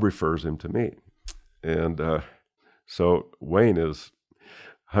 And Bob refers him to me. And so Wayne is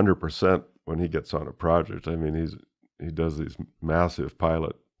 100% when he gets on a project. I mean, he does these massive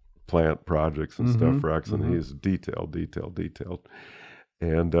pilot plant projects and stuff for Exxon. He's detailed.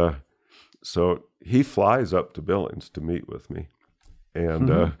 And so he flies up to Billings to meet with me,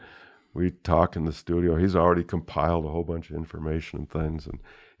 and we talk in the studio. He's already compiled a whole bunch of information and things,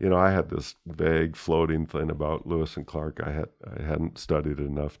 and I had this vague floating thing about Lewis and Clark. I hadn't studied it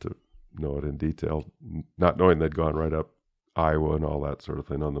enough to know it in detail, not knowing they'd gone right up Iowa and all that sort of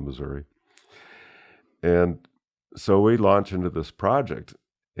thing on the Missouri. And so we launch into this project,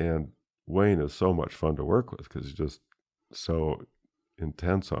 and Wayne is so much fun to work with because he's just so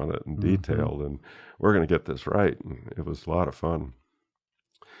intense on it and detailed, and we're going to get this right. And it was a lot of fun.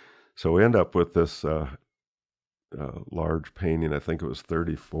 So we end up with this large painting. I think it was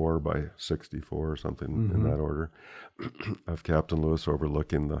 34 by 64 or something in that order, of Captain Lewis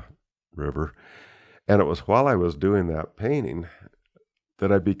overlooking the river. And it was while I was doing that painting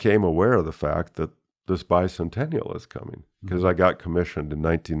that I became aware of the fact that this bicentennial is coming, because I got commissioned in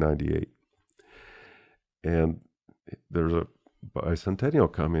 1998. And there's a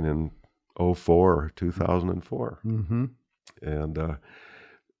bicentennial coming in 2004. Mm-hmm. And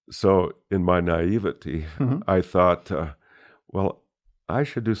so in my naivety, I thought, well, I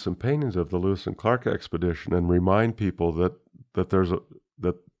should do some paintings of the Lewis and Clark expedition and remind people that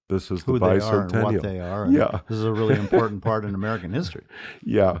this is Who the they are bicentennial. and what they are. And Yeah. this is a really important part in American history.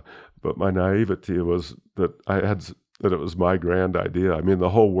 Yeah, but my naivety was that that it was my grand idea. I mean, the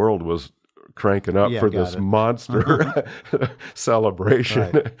whole world was cranking up for this monster celebration,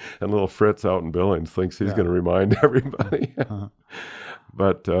 Right. and little Fritz out in Billings thinks he's going to remind everybody.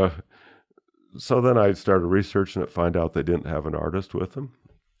 But so then I started researching it, find out they didn't have an artist with them,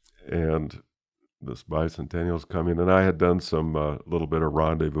 and this bicentennial's coming, and I had done some little bit of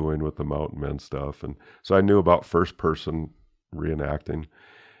rendezvousing with the mountain men stuff, and so I knew about first person reenacting,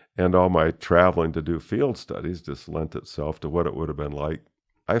 and all my traveling to do field studies just lent itself to what it would have been like.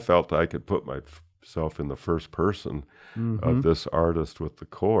 I felt I could put myself in the first person of this artist with the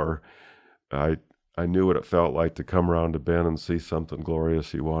core. I knew what it felt like to come around to Ben and see something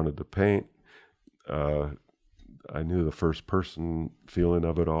glorious he wanted to paint. I knew the first person feeling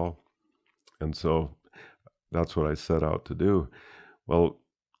of it all. And so that's what I set out to do. Well,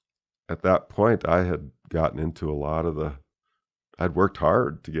 at that point, I had gotten into I'd worked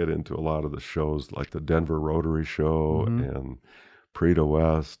hard to get into a lot of the shows, like the Denver Rotary Show and Preta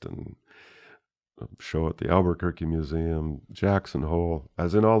West and a show at the Albuquerque Museum, Jackson Hole. I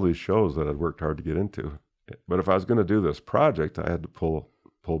was in all these shows that I'd worked hard to get into. But if I was going to do this project, I had to pull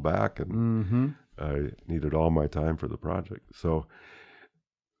back, and I needed all my time for the project. So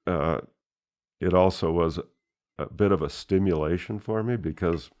it also was a bit of a stimulation for me,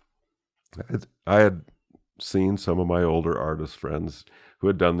 because I had seen some of my older artist friends who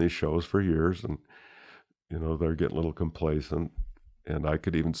had done these shows for years, and they're getting a little complacent, and I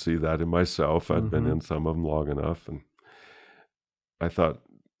could even see that in myself. I'd been in some of them long enough, and I thought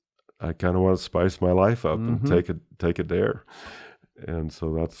I kind of want to spice my life up and take a dare, and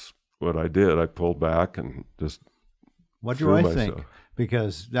so that's what I did. I pulled back and just what do I think?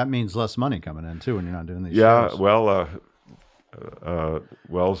 Because that means less money coming in too when you're not doing these shows. Yeah, well,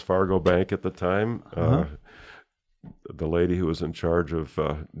 Wells Fargo Bank at the time, the lady who was in charge of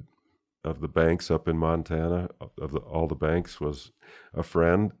the banks up in Montana, of all the banks, was a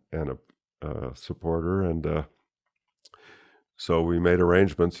friend and a supporter, and so we made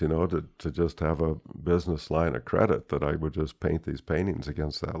arrangements, to just have a business line of credit that I would just paint these paintings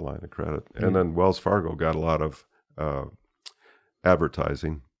against that line of credit. And then Wells Fargo got a lot of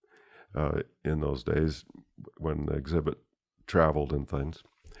advertising in those days when the exhibit traveled and things.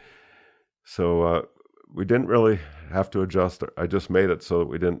 So we didn't really have to adjust. I just made it so that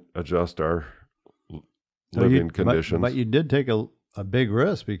we didn't adjust our living conditions. But you did take a big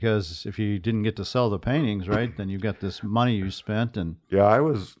risk, because if you didn't get to sell the paintings, right, then you've got this money you spent, and I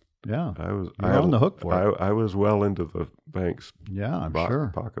was on the hook for it. I was well into the bank's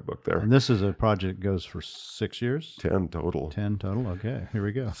pocketbook there. And this is a project that goes for 6 years? 10 total. 10 total. Okay, here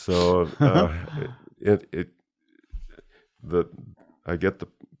we go. So I get the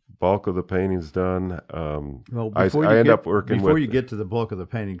bulk of the paintings done. Well, I end up working before you get to the bulk of the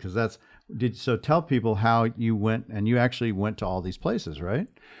painting, because so tell people how you went, and you actually went to all these places, right?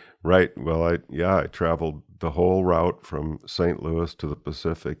 Right. Well, I traveled the whole route from St. Louis to the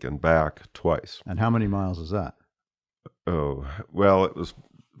Pacific and back twice. And how many miles is that? Oh, well, it was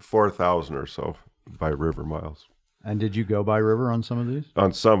 4,000 or so by river miles. And did you go by river on some of these?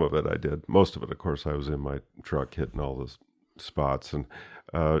 On some of it, I did. Most of it, of course, I was in my truck hitting all the spots. And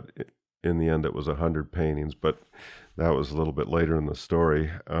in the end, it was 100 paintings, but that was a little bit later in the story.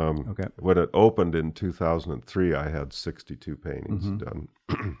 Okay. When it opened in 2003, I had 62 paintings done.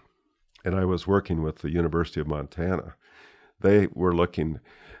 And I was working with the University of Montana. They were looking,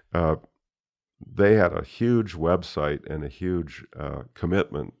 they had a huge website and a huge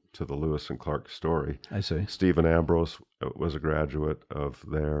commitment to the Lewis and Clark story. I see. Stephen Ambrose was a graduate of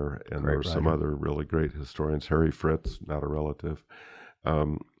there, and there were some other really great historians. Harry Fritz, not a relative.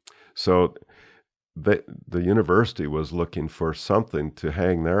 So the university was looking for something to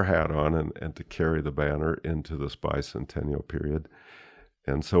hang their hat on and to carry the banner into this bicentennial period.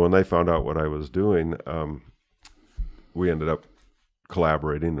 And so when they found out what I was doing, we ended up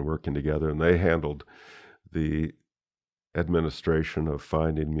collaborating and working together, and they handled the administration of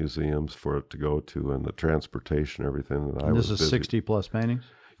finding museums for it to go to and the transportation, everything. And this is 60 plus paintings?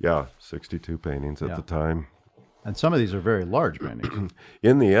 Yeah, 62 paintings at the time. And some of these are very large paintings.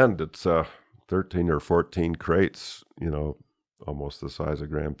 In the end, it's 13 or 14 crates, almost the size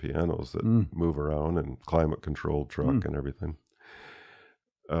of grand pianos that move around, and climate-controlled truck and everything.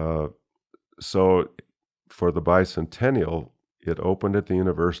 So for the bicentennial, it opened at the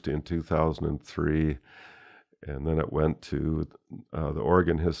university in 2003, and then it went to the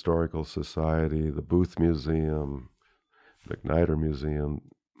Oregon Historical Society, the Booth Museum, McNider Museum,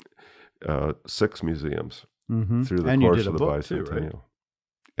 6 museums through the course of the bicentennial. Too, right?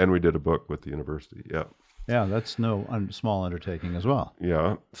 And we did a book with the university, yeah. Yeah, that's no small undertaking as well.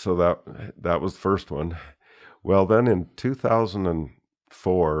 Yeah, so that was the first one. Well, then in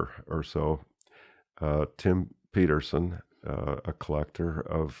 2004 or so, Tim Peterson, a collector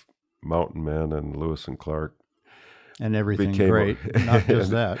of mountain men and Lewis and Clark, and everything great, not just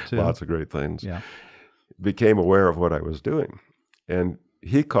that, too. Lots of great things. Yeah, became aware of what I was doing, and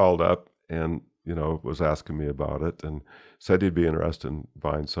he called up and was asking me about it and said he'd be interested in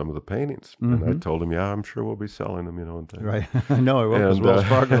buying some of the paintings. And I told him, yeah, I'm sure we'll be selling them, and things. Right. I know I will, because Wells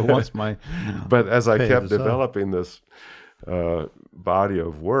Fargo wants my But as I kept developing this body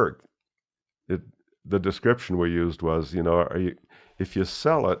of work, the description we used was, if you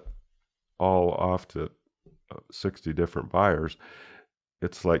sell it all off to 60 different buyers,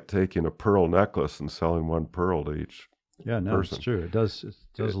 it's like taking a pearl necklace and selling one pearl to each person. It's true. It does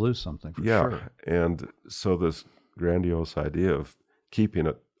lose something for sure. Yeah, and so this grandiose idea of keeping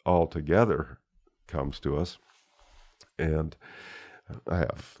it all together comes to us, and I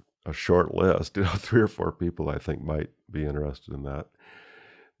have a short list, 3 or 4 people I think might be interested in that,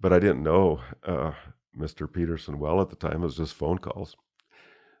 but I didn't know Mr. Peterson well at the time. It was just phone calls.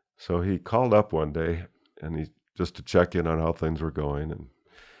 So he called up one day, and just to check in on how things were going, and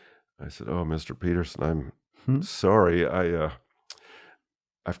I said, "Oh, Mr. Peterson, I'm sorry,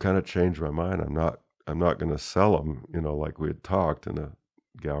 I've kind of changed my mind. I'm not going to sell them, like we had talked in a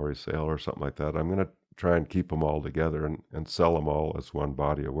gallery sale or something like that. I'm going to try and keep them all together and sell them all as one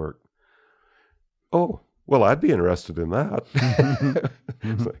body of work." "Oh, well, I'd be interested in that."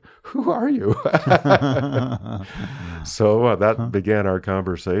 It's like, "Who are you?" So that began our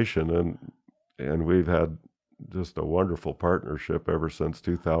conversation, and we've had just a wonderful partnership ever since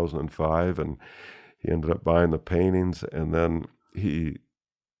 2005. And he ended up buying the paintings, and then it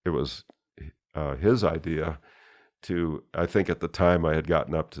was his idea to, I think at the time I had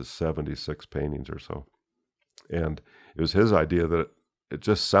gotten up to 76 paintings or so, and it was his idea that it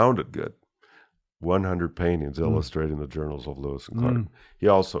just sounded good. 100 paintings illustrating the journals of Lewis and Clark. He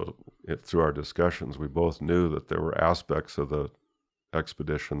also, through our discussions, we both knew that there were aspects of the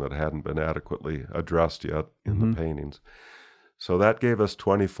expedition that hadn't been adequately addressed yet in the paintings. So that gave us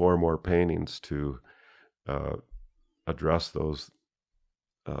 24 more paintings to address those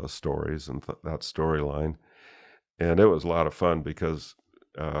stories and that storyline. And it was a lot of fun because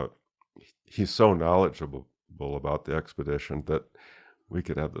he's so knowledgeable about the expedition that we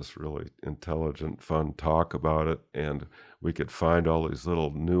could have this really intelligent, fun talk about it, and we could find all these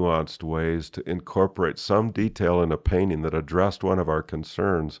little nuanced ways to incorporate some detail in a painting that addressed one of our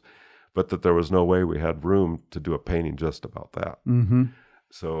concerns, but that there was no way we had room to do a painting just about that.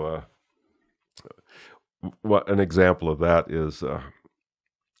 So what an example of that is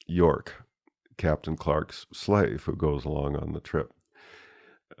York, Captain Clark's slave, who goes along on the trip.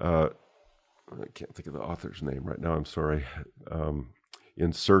 I can't think of the author's name right now, I'm sorry.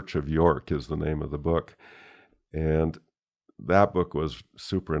 In Search of York is the name of the book. And that book was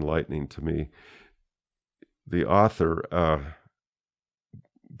super enlightening to me. The author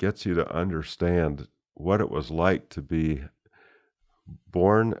gets you to understand what it was like to be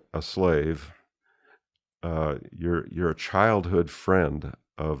born a slave. You're a childhood friend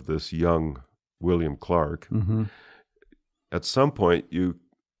of this young William Clark. At some point, you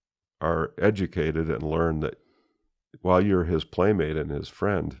are educated and learn that while you're his playmate and his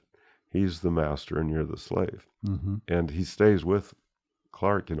friend, he's the master and you're the slave. And he stays with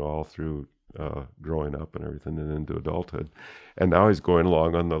Clark, all through growing up and everything and into adulthood. And now he's going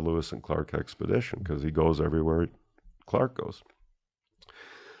along on the Lewis and Clark expedition because he goes everywhere Clark goes.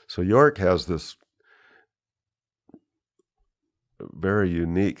 So York has this very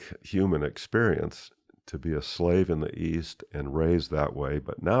unique human experience to be a slave in the East and raised that way.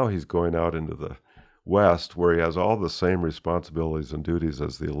 But now he's going out into the West, where he has all the same responsibilities and duties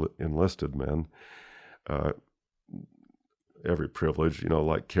as the enlisted men, every privilege,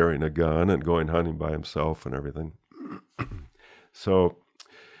 like carrying a gun and going hunting by himself and everything. So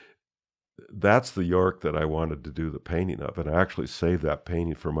that's the York that I wanted to do the painting of, and I actually saved that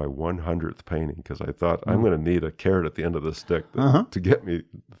painting for my 100th painting because I thought I'm going to need a carrot at the end of the stick to get me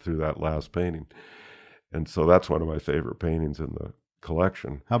through that last painting. And so that's one of my favorite paintings in the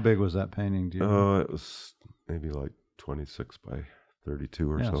collection. How big was that painting? Do you know? It was maybe like 26 by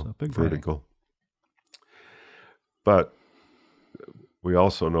 32 or so big vertical. painting. But we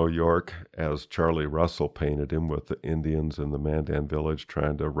also know York as Charlie Russell painted him, with the Indians in the Mandan village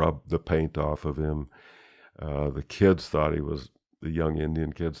trying to rub the paint off of him. The young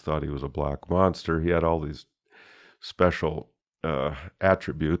Indian kids thought he was a black monster. He had all these special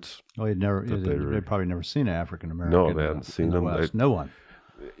attributes. Oh, they'd probably never seen an African American. No, they hadn't seen him. No one.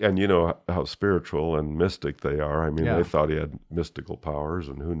 And you know how spiritual and mystic they are. I mean, they thought he had mystical powers,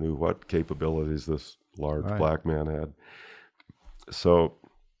 and who knew what capabilities this large black man had. So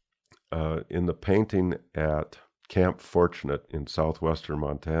in the painting at Camp Fortunate in southwestern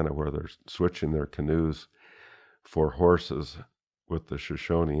Montana, where they're switching their canoes for horses with the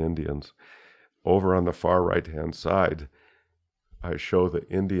Shoshone Indians, over on the far right-hand side, I show the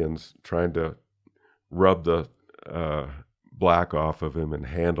Indians trying to rub the black off of him and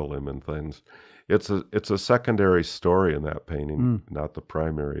handle him and things. It's a secondary story in that painting, not the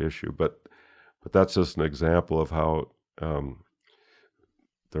primary issue. But that's just an example of how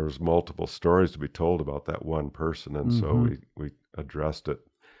there's multiple stories to be told about that one person, and so we addressed it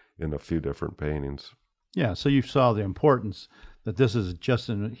in a few different paintings. Yeah, so you saw the importance that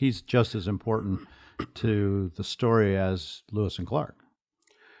he's just as important to the story as Lewis and Clark.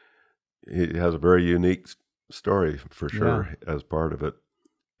 He has a very unique story, for sure, as part of it,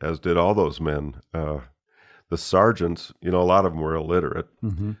 as did all those men. The sergeants, a lot of them were illiterate.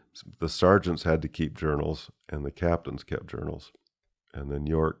 Mm-hmm. The sergeants had to keep journals, and the captains kept journals. And then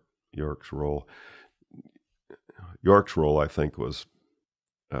York's role, I think, was,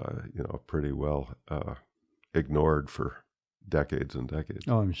 pretty well ignored for decades and decades.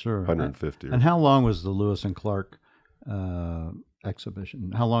 Oh, I'm sure. 150 years. And how long was the Lewis and Clark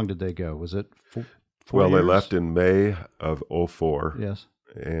exhibition? How long did they go? Was it 4 years? They left in May of 2004. Yes.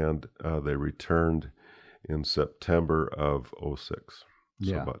 And they returned in September of 2006.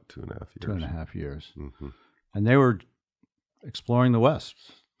 So about 2.5 years. 2.5 years. Mm-hmm. And they were exploring the West.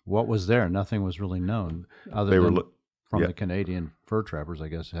 What was there? Nothing was really known other than from the Canadian fur trappers, I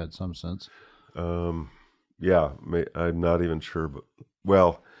guess, had some sense. I'm not even sure.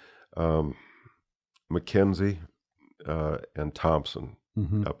 But, Mackenzie and Thompson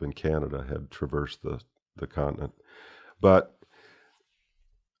up in Canada had traversed the continent. But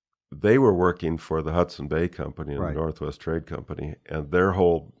they were working for the Hudson Bay Company and the Northwest Trade Company, and their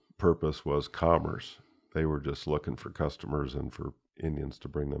whole purpose was commerce. They were just looking for customers and for Indians to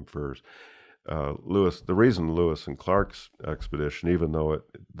bring them furs. The reason Lewis and Clark's expedition, even though it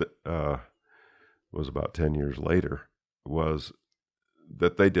was about 10 years later, was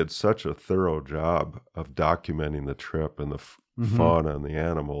that they did such a thorough job of documenting the trip and the fauna and the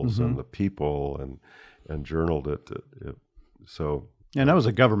animals and the people and journaled it. And that was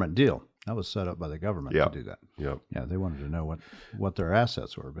a government deal. That was set up by the government to do that. Yeah. Yeah, they wanted to know what their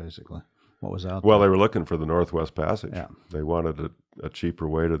assets were, basically. What was out there. Well, they were looking for the Northwest Passage. Yeah. They wanted a cheaper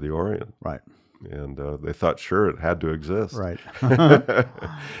way to the Orient. Right. And they thought, sure, it had to exist. Right.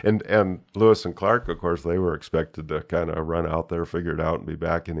 and Lewis and Clark, of course, they were expected to kind of run out there, figure it out, and be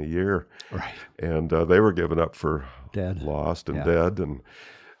back in a year. Right. And they were given up for dead. Lost and dead. And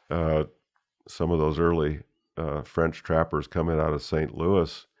some of those early French trappers coming out of St.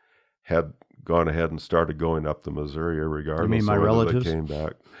 Louis had gone ahead and started going up the Missouri regardless. You mean my relatives? They came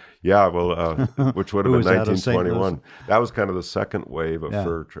back. Yeah, which would have been 1921. That was kind of the second wave of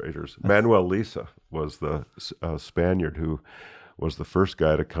fur traders. Manuel Lisa was the Spaniard who was the first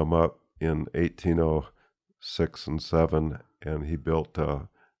guy to come up in 1806 and 7, and he built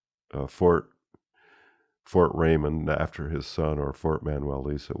Fort Raymond after his son, or Fort Manuel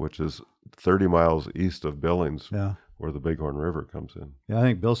Lisa, which is 30 miles east of Billings, where the Bighorn River comes in. Yeah, I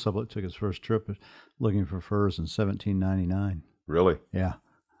think Bill Sublette took his first trip looking for furs in 1799. Really? Yeah.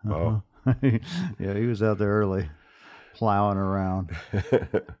 Wow. Yeah, he was out there early, plowing around.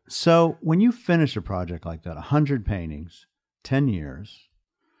 So when you finish a project like that, 100 paintings, 10 years,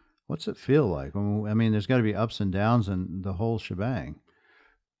 what's it feel like? I mean, there's got to be ups and downs and the whole shebang.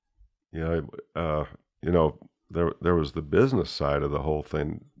 Yeah, there was the business side of the whole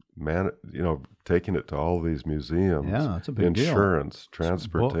thing. Taking it to all these museums. Yeah, that's a big deal. Insurance,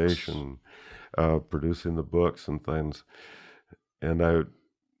 transportation, producing the books and things. And I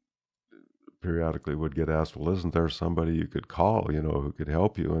periodically would get asked, well, isn't there somebody you could call, who could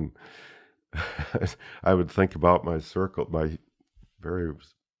help you? And I would think about my very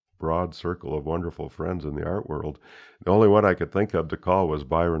broad circle of wonderful friends in the art world. The only one I could think of to call was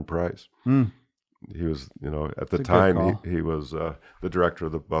Byron Price. He was, at the time, he was the director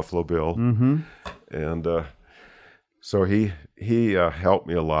of the Buffalo Bill. Mm-hmm. And so he helped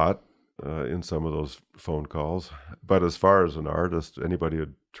me a lot in some of those phone calls. But as far as an artist, anybody who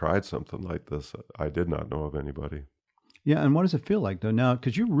had tried something like this, I did not know of anybody. Yeah, and what does it feel like though now?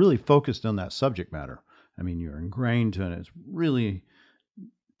 Because you're really focused on that subject matter. I mean, you're ingrained in it. It's really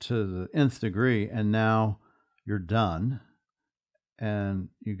to the nth degree, and now you're done, and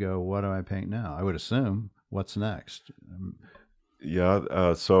you go, "What do I paint now?" I would assume, "What's next?"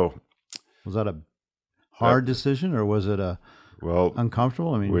 Yeah. So Was that a hard decision, or was it a well,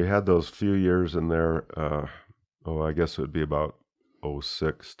 uncomfortable? I mean, we had those few years in there. I guess it would be about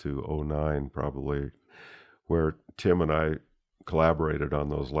 '06 to '09 probably, where Tim and I collaborated on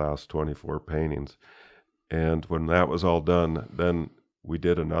those last 24 paintings. And when that was all done, then we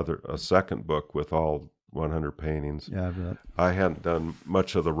did a second book with all 100 paintings. yeah, I bet. I hadn't done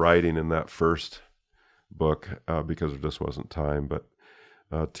much of the writing in that first book because there just wasn't time. But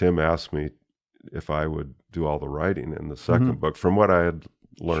Tim asked me if I would do all the writing in the second book from what I had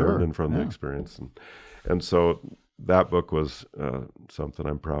learned and from the experience. And so that book was something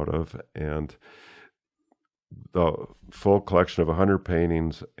I'm proud of. And the full collection of 100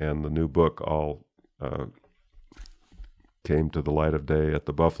 paintings and the new book all came to the light of day at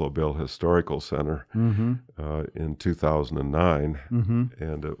the Buffalo Bill Historical Center in 2009.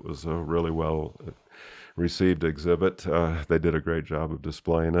 And it was a really well received exhibit. They did a great job of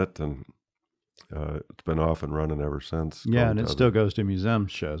displaying it, and it's been off and running ever since. Yeah, and it still goes to museum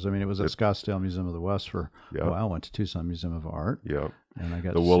shows. I mean, it was at Scottsdale Museum of the West for Yeah. a while. I went to Tucson Museum of Art. Yeah. And I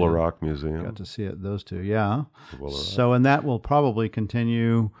got The to Willow see Rock Museum. Got to see it. Those two, yeah. The Willow Rock. So, and that will probably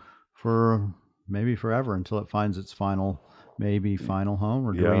continue for maybe forever until it finds its final home,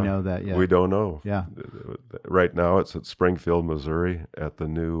 or do we know that yet? We don't know. Yeah. Right now it's at Springfield, Missouri at the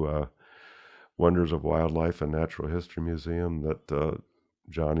new Wonders of Wildlife and Natural History Museum that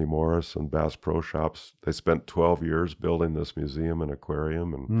Johnny Morris and Bass Pro Shops, they spent 12 years building this museum and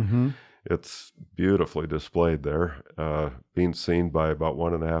aquarium, and it's beautifully displayed there, being seen by about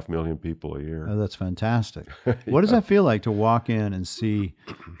 1.5 million people a year. Oh, that's fantastic. What does that feel like to walk in and see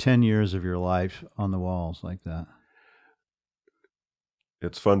 10 years of your life on the walls like that?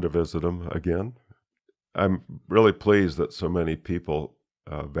 It's fun to visit them again. I'm really pleased that so many people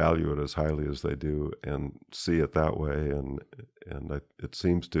value it as highly as they do and see it that way. And it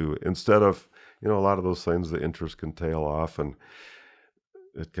seems to, instead of, a lot of those things, the interest can tail off and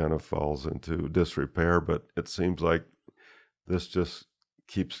it kind of falls into disrepair. But it seems like this just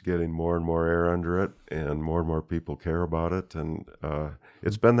keeps getting more and more air under it, and more people care about it. And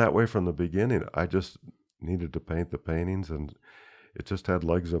it's been that way from the beginning. I just needed to paint the paintings, and it just had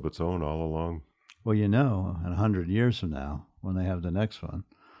legs of its own all along. Well, in 100 years from now, when they have the next one,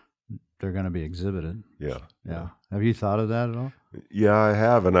 they're going to be exhibited. Yeah. Have you thought of that at all? Yeah, I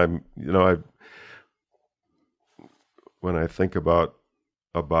have. And when I think about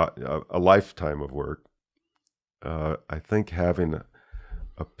a lifetime of work, I think having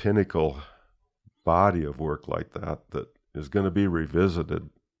a pinnacle body of work like that is going to be revisited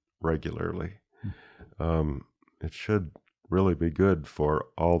regularly. It should really be good for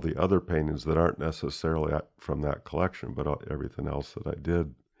all the other paintings that aren't necessarily from that collection, but everything else that I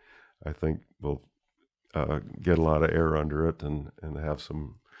did, I think will get a lot of air under it and have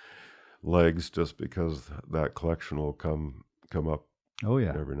some legs, just because that collection will come up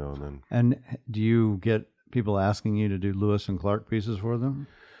every now and then. And do you get people asking you to do Lewis and Clark pieces for them?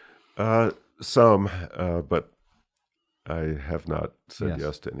 Some, but I have not said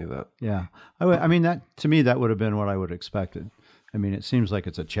yes to any of that. Yeah. I mean, that to me, that would have been what I would have expected. I mean, it seems like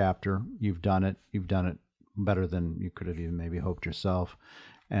it's a chapter. You've done it better than you could have even maybe hoped yourself.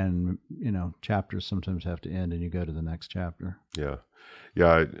 And, chapters sometimes have to end and you go to the next chapter. Yeah.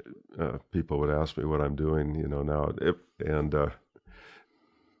 Yeah. People would ask me what I'm doing, now.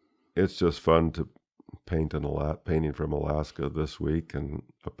 It's just fun to paint painting from Alaska this week, and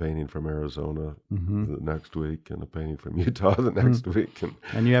a painting from Arizona the next week, and a painting from Utah the next week.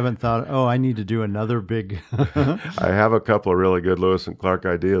 And you haven't thought, I need to do another big... I have a couple of really good Lewis and Clark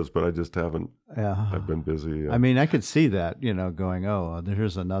ideas, but I just haven't. Yeah. I've been busy. I mean, I could see that, going,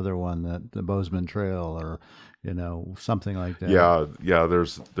 here's another one, the Bozeman Trail, or, something like that. Yeah.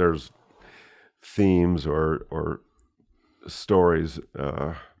 There's themes or stories,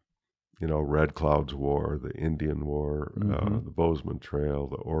 Red Cloud's War, the Indian War, the Bozeman Trail,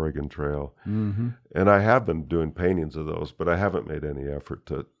 the Oregon Trail. And I have been doing paintings of those, but I haven't made any effort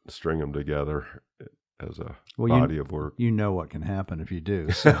to string them together as a body of work. You know what can happen if you do.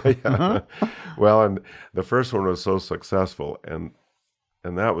 So. Yeah. Well, and the first one was so successful, and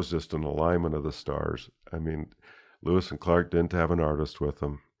that was just an alignment of the stars. I mean, Lewis and Clark didn't have an artist with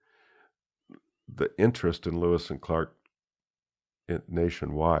them. The interest in Lewis and Clark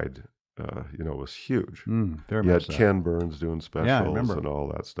nationwide, was huge. You had Ken Burns doing specials and all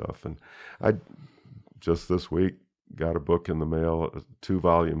that stuff. And I just this week got a book in the mail, a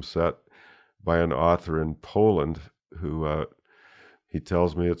 2-volume set by an author in Poland who he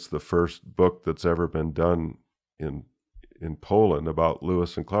tells me it's the first book that's ever been done in Poland about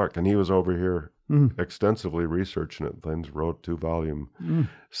Lewis and Clark, and he was over here extensively researching it. Then wrote 2-volume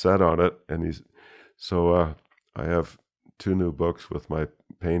set on it, and I have 2 new books with my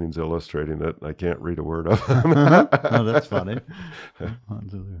paintings illustrating it. I can't read a word of them. Oh, that's funny.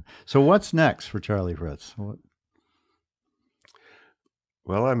 So what's next for Charlie Fritz?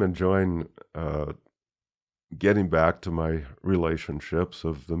 Well, I'm enjoying getting back to my relationships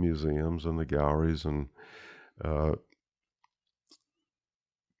of the museums and the galleries, and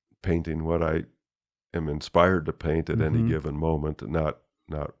painting what I am inspired to paint at any given moment, and not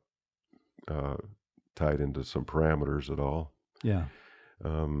tied into some parameters at all. Yeah.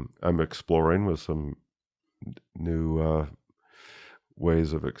 I'm exploring with some new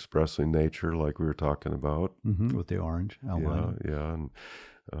ways of expressing nature, like we were talking about. With the orange outline. Yeah,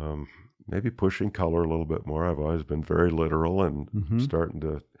 and maybe pushing color a little bit more. I've always been very literal, and starting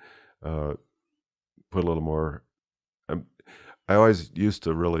to put a little more. I always used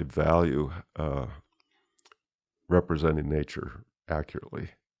to really value representing nature accurately,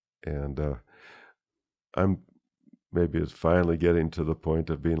 and I'm maybe it's finally getting to the point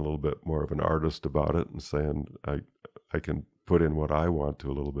of being a little bit more of an artist about it, and saying I can put in what I want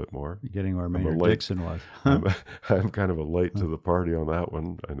to a little bit more. You're getting where Maynard Dixon was. I'm kind of a late to the party on that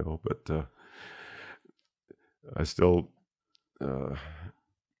one, I know, but I still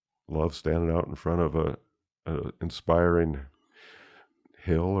love standing out in front of a inspiring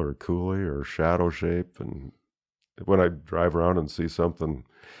hill or coulee or shadow shape, and when I drive around and see something,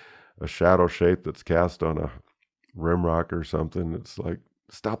 a shadow shape that's cast on a rim rock or something, it's like,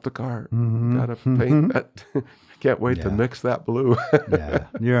 stop the car. Gotta paint that. Can't wait to mix that blue. Yeah,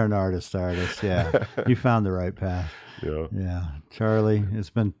 you're an artist. Yeah, you found the right path. Yeah. Charlie, it's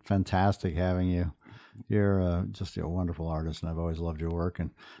been fantastic having you. You're just a wonderful artist, and I've always loved your work,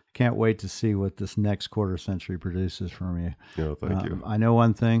 and can't wait to see what this next quarter century produces from you. Yeah, thank you. I know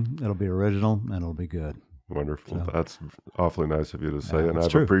one thing, it'll be original and it'll be good. Wonderful. So, that's awfully nice of you to say, and I've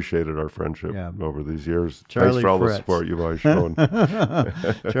true. appreciated our friendship over these years. Charlie Thanks for all Fritz. the support you've always shown.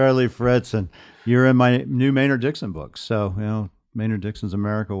 Charlie Fritz, and you're in my new Maynard Dixon book. So, Maynard Dixon's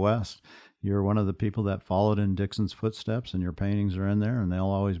America West. You're one of the people that followed in Dixon's footsteps, and your paintings are in there, and they'll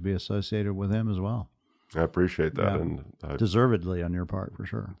always be associated with him as well. I appreciate that. Yeah. And deservedly on your part, for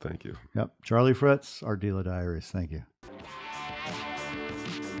sure. Thank you. Yep. Charlie Fritz, Art Dealer Diaries. Thank you.